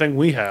not in anything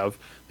we have.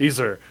 These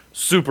are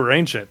super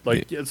ancient.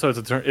 Like, so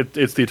it's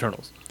the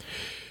Eternals.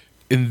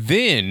 And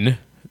then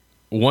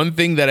one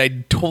thing that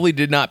I totally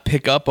did not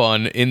pick up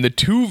on in the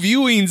 2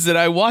 viewings that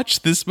I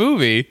watched this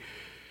movie,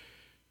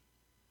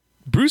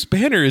 Bruce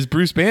Banner is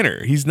Bruce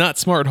Banner. He's not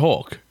Smart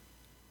Hulk.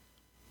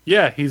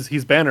 Yeah,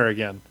 he's Banner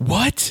again.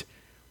 What?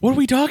 What are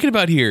we talking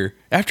about here?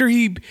 After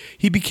he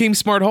became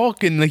Smart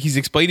Hulk and like he's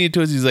explaining it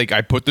to us, he's like,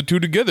 I put the two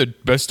together,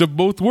 best of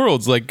both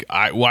worlds. Like,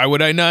 why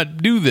would I not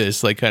do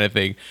this? Like, kind of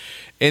thing.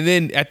 And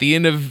then at the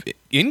end of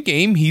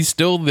Endgame, he's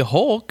still the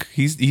Hulk.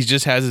 He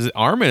just has his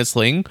arm in a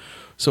sling.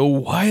 So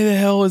why the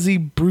hell is he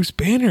Bruce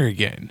Banner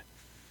again?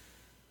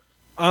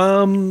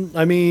 I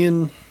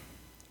mean,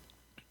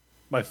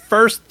 my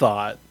first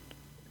thought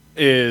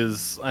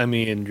is,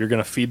 you're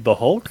gonna feed the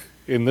Hulk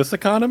in this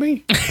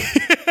economy?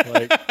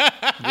 Like,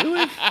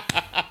 really?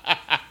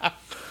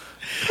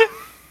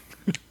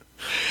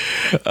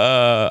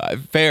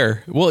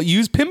 Fair. Well,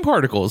 use Pym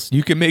particles.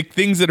 You can make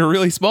things that are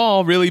really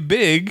small, really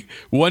big.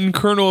 One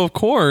kernel of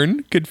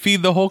corn could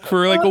feed the Hulk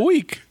for like a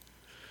week.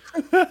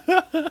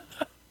 The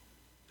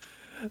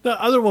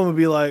other one would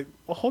be like,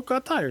 well, Hulk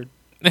got tired.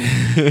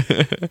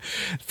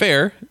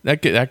 Fair.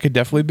 That could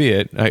definitely be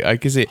it. I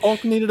could see.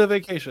 Hulk needed a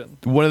vacation.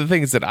 One of the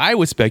things that I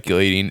was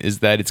speculating is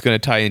that it's going to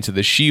tie into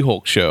the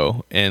She-Hulk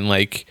show, and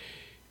like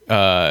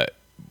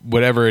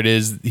whatever it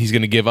is, he's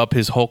going to give up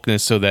his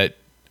Hulkness so that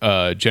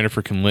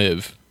Jennifer can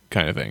live,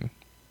 kind of thing.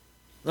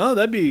 Oh,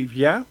 that'd be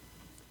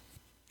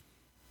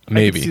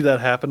Maybe I could see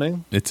that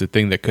happening. it's a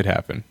thing that could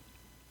happen.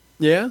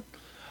 Yeah,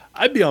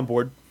 I'd be on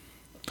board.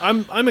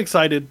 I'm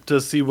excited to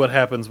see what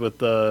happens with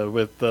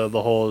the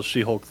whole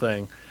She-Hulk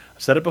thing.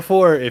 I've said it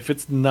before. If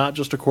it's not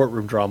just a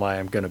courtroom drama, I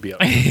am going to be on.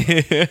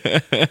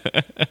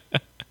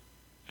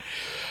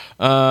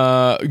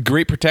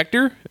 Great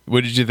Protector.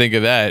 What did you think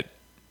of that?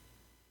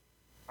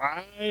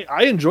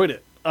 I enjoyed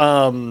it.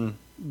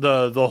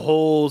 The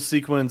whole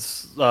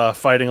sequence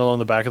fighting along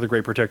the back of the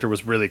Great Protector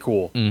was really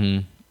cool.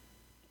 Mm-hmm.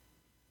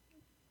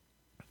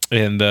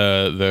 And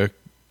the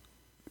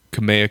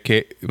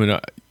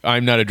Kamehameha.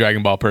 I'm not a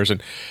Dragon Ball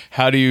person.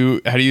 How do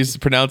you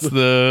pronounce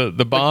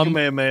the bomb?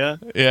 Kamehameha.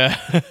 Yeah.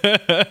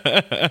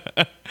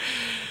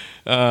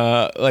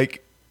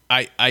 Like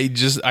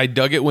I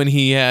dug it when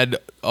he had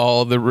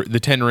all the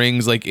 10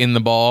 rings like in the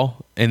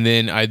ball, and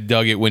then I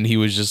dug it when he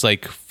was just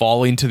like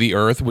falling to the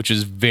earth, which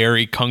is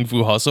very Kung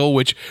Fu Hustle,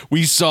 which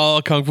we saw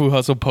a Kung Fu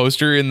Hustle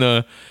poster in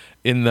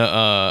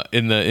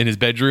his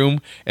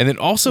bedroom. And then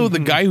also the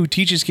guy who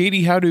teaches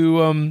Katie how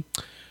to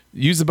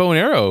use the bow and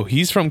arrow,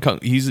 he's in Kung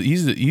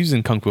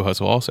Fu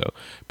Hustle also,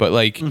 but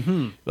like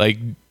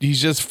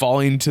he's just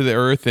falling to the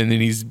earth, and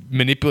then he's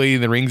manipulating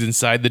the rings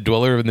inside the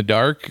Dweller in the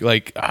Dark.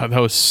 Like that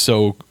was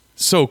so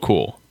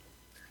cool.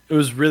 It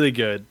was really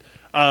good.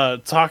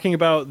 Talking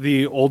about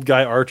the old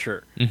guy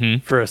Archer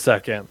for a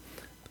second,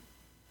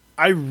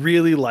 I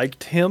really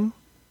liked him,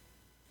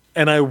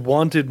 and I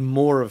wanted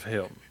more of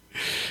him.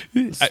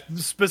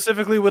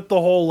 Specifically with the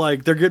whole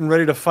like they're getting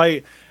ready to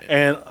fight,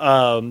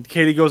 and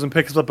Katie goes and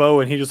picks up the bow,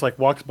 and he just like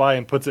walks by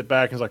and puts it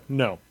back and is like,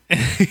 no.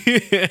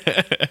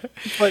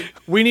 Like,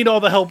 we need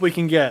all the help we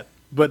can get,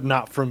 but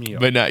not from you.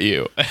 But not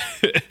you.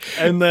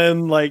 And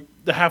then like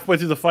halfway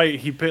through the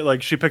fight,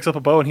 she picks up a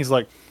bow, and he's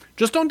like,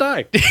 just don't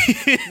die.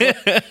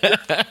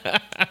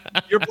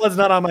 Your blood's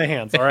not on my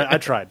hands. All right, I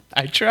tried.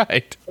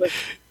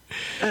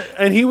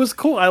 And he was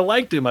cool. I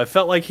liked him. I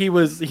felt like he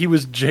was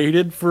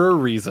jaded for a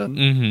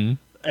reason,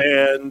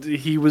 and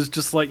he was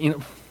just like,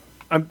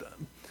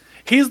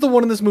 he's the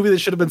one in this movie that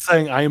should have been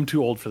saying, "I am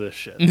too old for this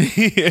shit."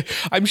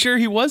 I'm sure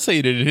he was saying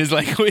it in his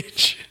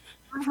language,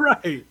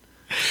 right?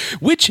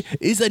 Which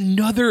is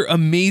another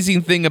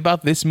amazing thing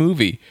about this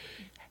movie.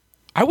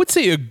 I would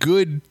say a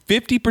good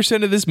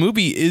 50% of this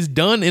movie is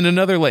done in in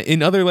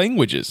other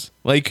languages.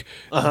 Like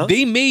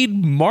they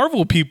made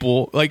Marvel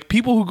people, like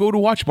people who go to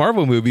watch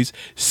Marvel movies,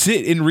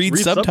 sit and read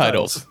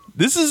subtitles.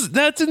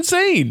 That's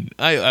insane.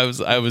 I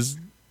was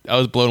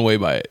blown away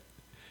by it.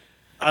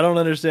 I don't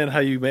understand how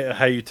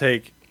you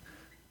take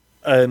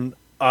an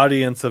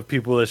audience of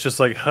people that's just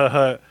like,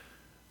 haha,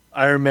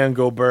 Iron Man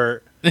go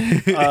Bert,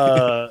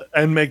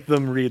 and make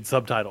them read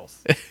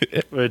subtitles,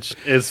 which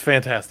is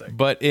fantastic.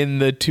 But in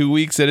the 2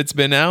 weeks that it's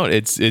been out,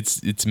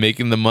 it's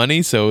making the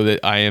money, so that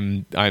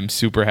I'm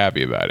super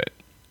happy about it.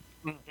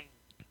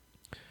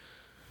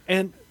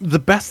 And the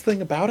best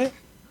thing about it,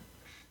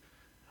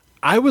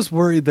 I was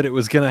worried that it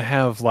was gonna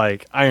have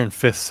like Iron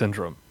Fist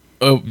syndrome.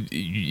 Oh,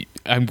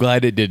 I'm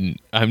glad it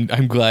didn't. I'm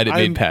glad it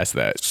made past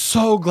that.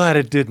 So glad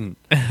it didn't.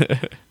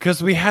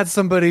 Because we had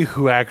somebody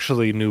who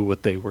actually knew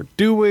what they were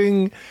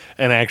doing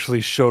and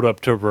actually showed up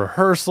to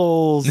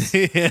rehearsals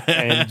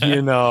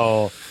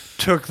and,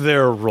 took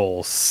their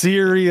role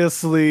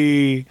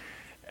seriously.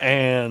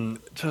 And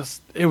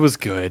just, it was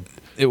good.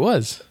 It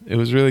was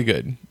really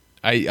good.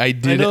 I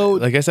did,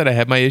 like I said, I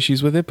had my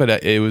issues with it,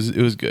 but it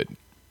was good.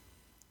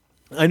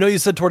 I know you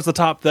said towards the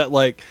top that,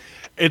 like,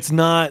 it's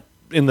not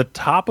in the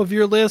top of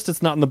your list,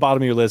 it's not in the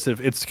bottom of your list,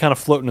 it's kind of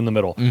floating in the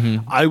middle.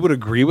 I would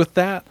agree with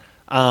that.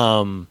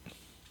 I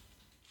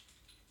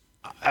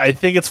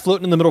think it's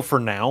floating in the middle for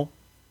now.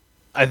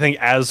 I think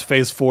as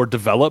phase 4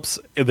 develops,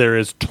 there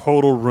is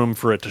total room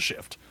for it to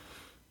shift.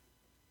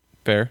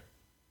 Fair.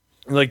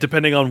 Like,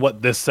 depending on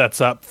what this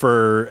sets up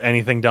for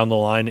anything down the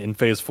line in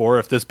phase 4,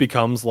 if this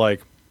becomes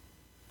like,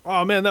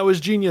 oh man, that was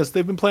genius,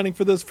 they've been planning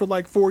for this for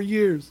like 4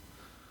 years,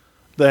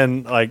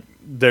 then like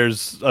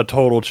there's a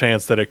total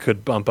chance that it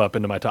could bump up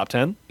into my top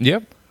 10.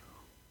 Yep.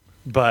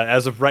 But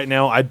as of right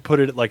now, I'd put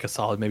it at like a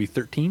solid maybe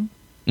 13.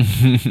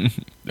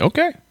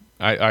 Okay.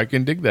 I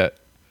can dig that.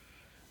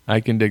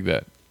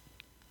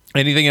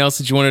 Anything else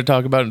that you want to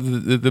talk about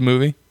the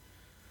movie?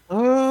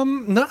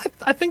 No,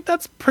 I think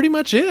that's pretty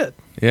much it.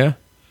 Yeah.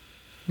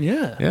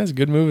 Yeah. Yeah, it's a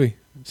good movie.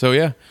 So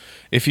yeah,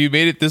 if you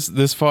made it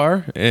this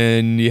far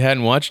and you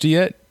hadn't watched it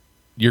yet,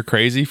 you're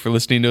crazy for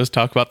listening to us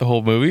talk about the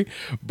whole movie.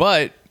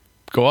 But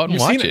go out and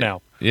watch it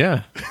now.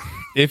 Yeah.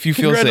 If you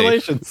feel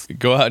Congratulations. safe,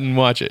 go out and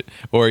watch it.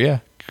 Or yeah,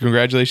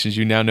 congratulations,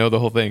 you now know the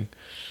whole thing.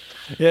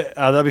 Yeah,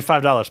 that'll be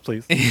 $5,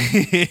 please.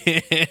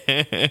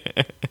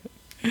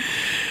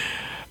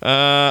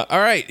 All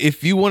right.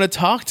 If you want to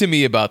talk to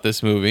me about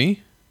this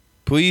movie,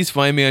 please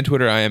find me on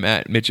Twitter. I am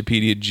at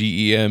Mitchipedia,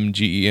 GEM.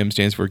 GEM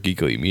stands for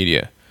Geek Elite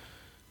Media.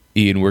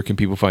 Ian, where can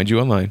people find you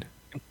online?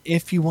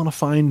 If you want to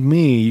find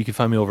me, you can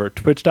find me over at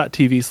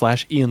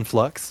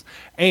twitch.tv/IanFlux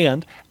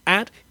and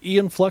at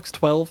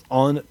IanFlux12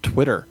 on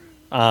Twitter.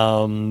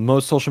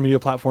 Most social media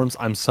platforms,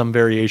 I'm some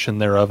variation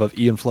thereof of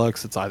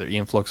IanFlux. It's either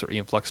IanFlux or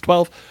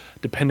IanFlux12,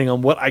 depending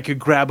on what I could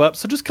grab up.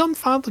 So just come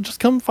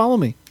follow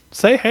me.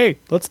 Say hey,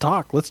 let's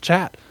talk, let's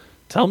chat.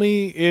 Tell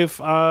me if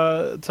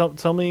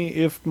tell me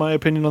if my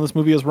opinion on this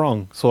movie is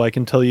wrong, so I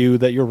can tell you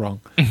that you're wrong.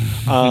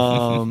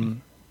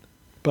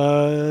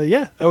 But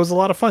yeah, it was a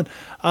lot of fun.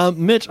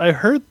 Mitch, I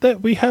heard that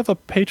we have a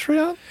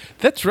Patreon.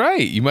 That's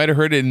right. You might have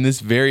heard it in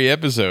this very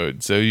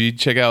episode. So you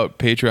check out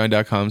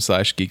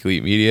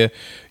patreon.com/geekelitemedia.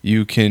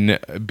 You can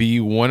be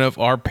one of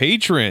our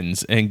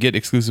patrons and get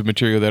exclusive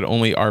material that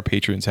only our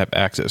patrons have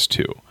access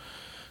to.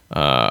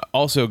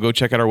 Also, go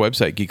check out our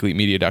website,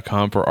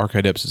 geekelitemedia.com, for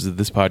archived episodes of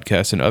this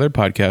podcast and other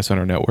podcasts on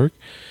our network.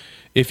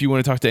 If you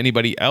want to talk to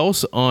anybody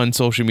else on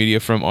social media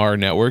from our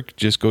network,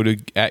 just go to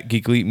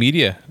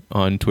 @geekelitemedia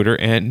on Twitter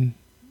and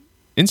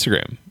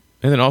Instagram,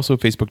 and then also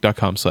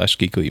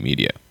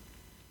facebook.com/geekelitemedia.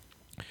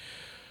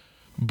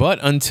 But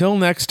until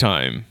next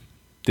time,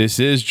 this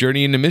is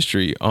Journey into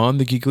Mystery on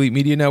the Geek Elite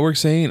Media Network,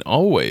 saying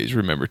always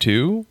remember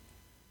to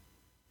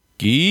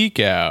geek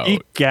out.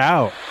 Geek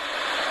out.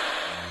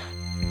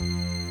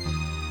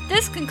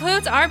 This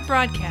concludes our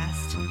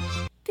broadcast.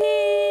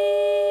 Beep.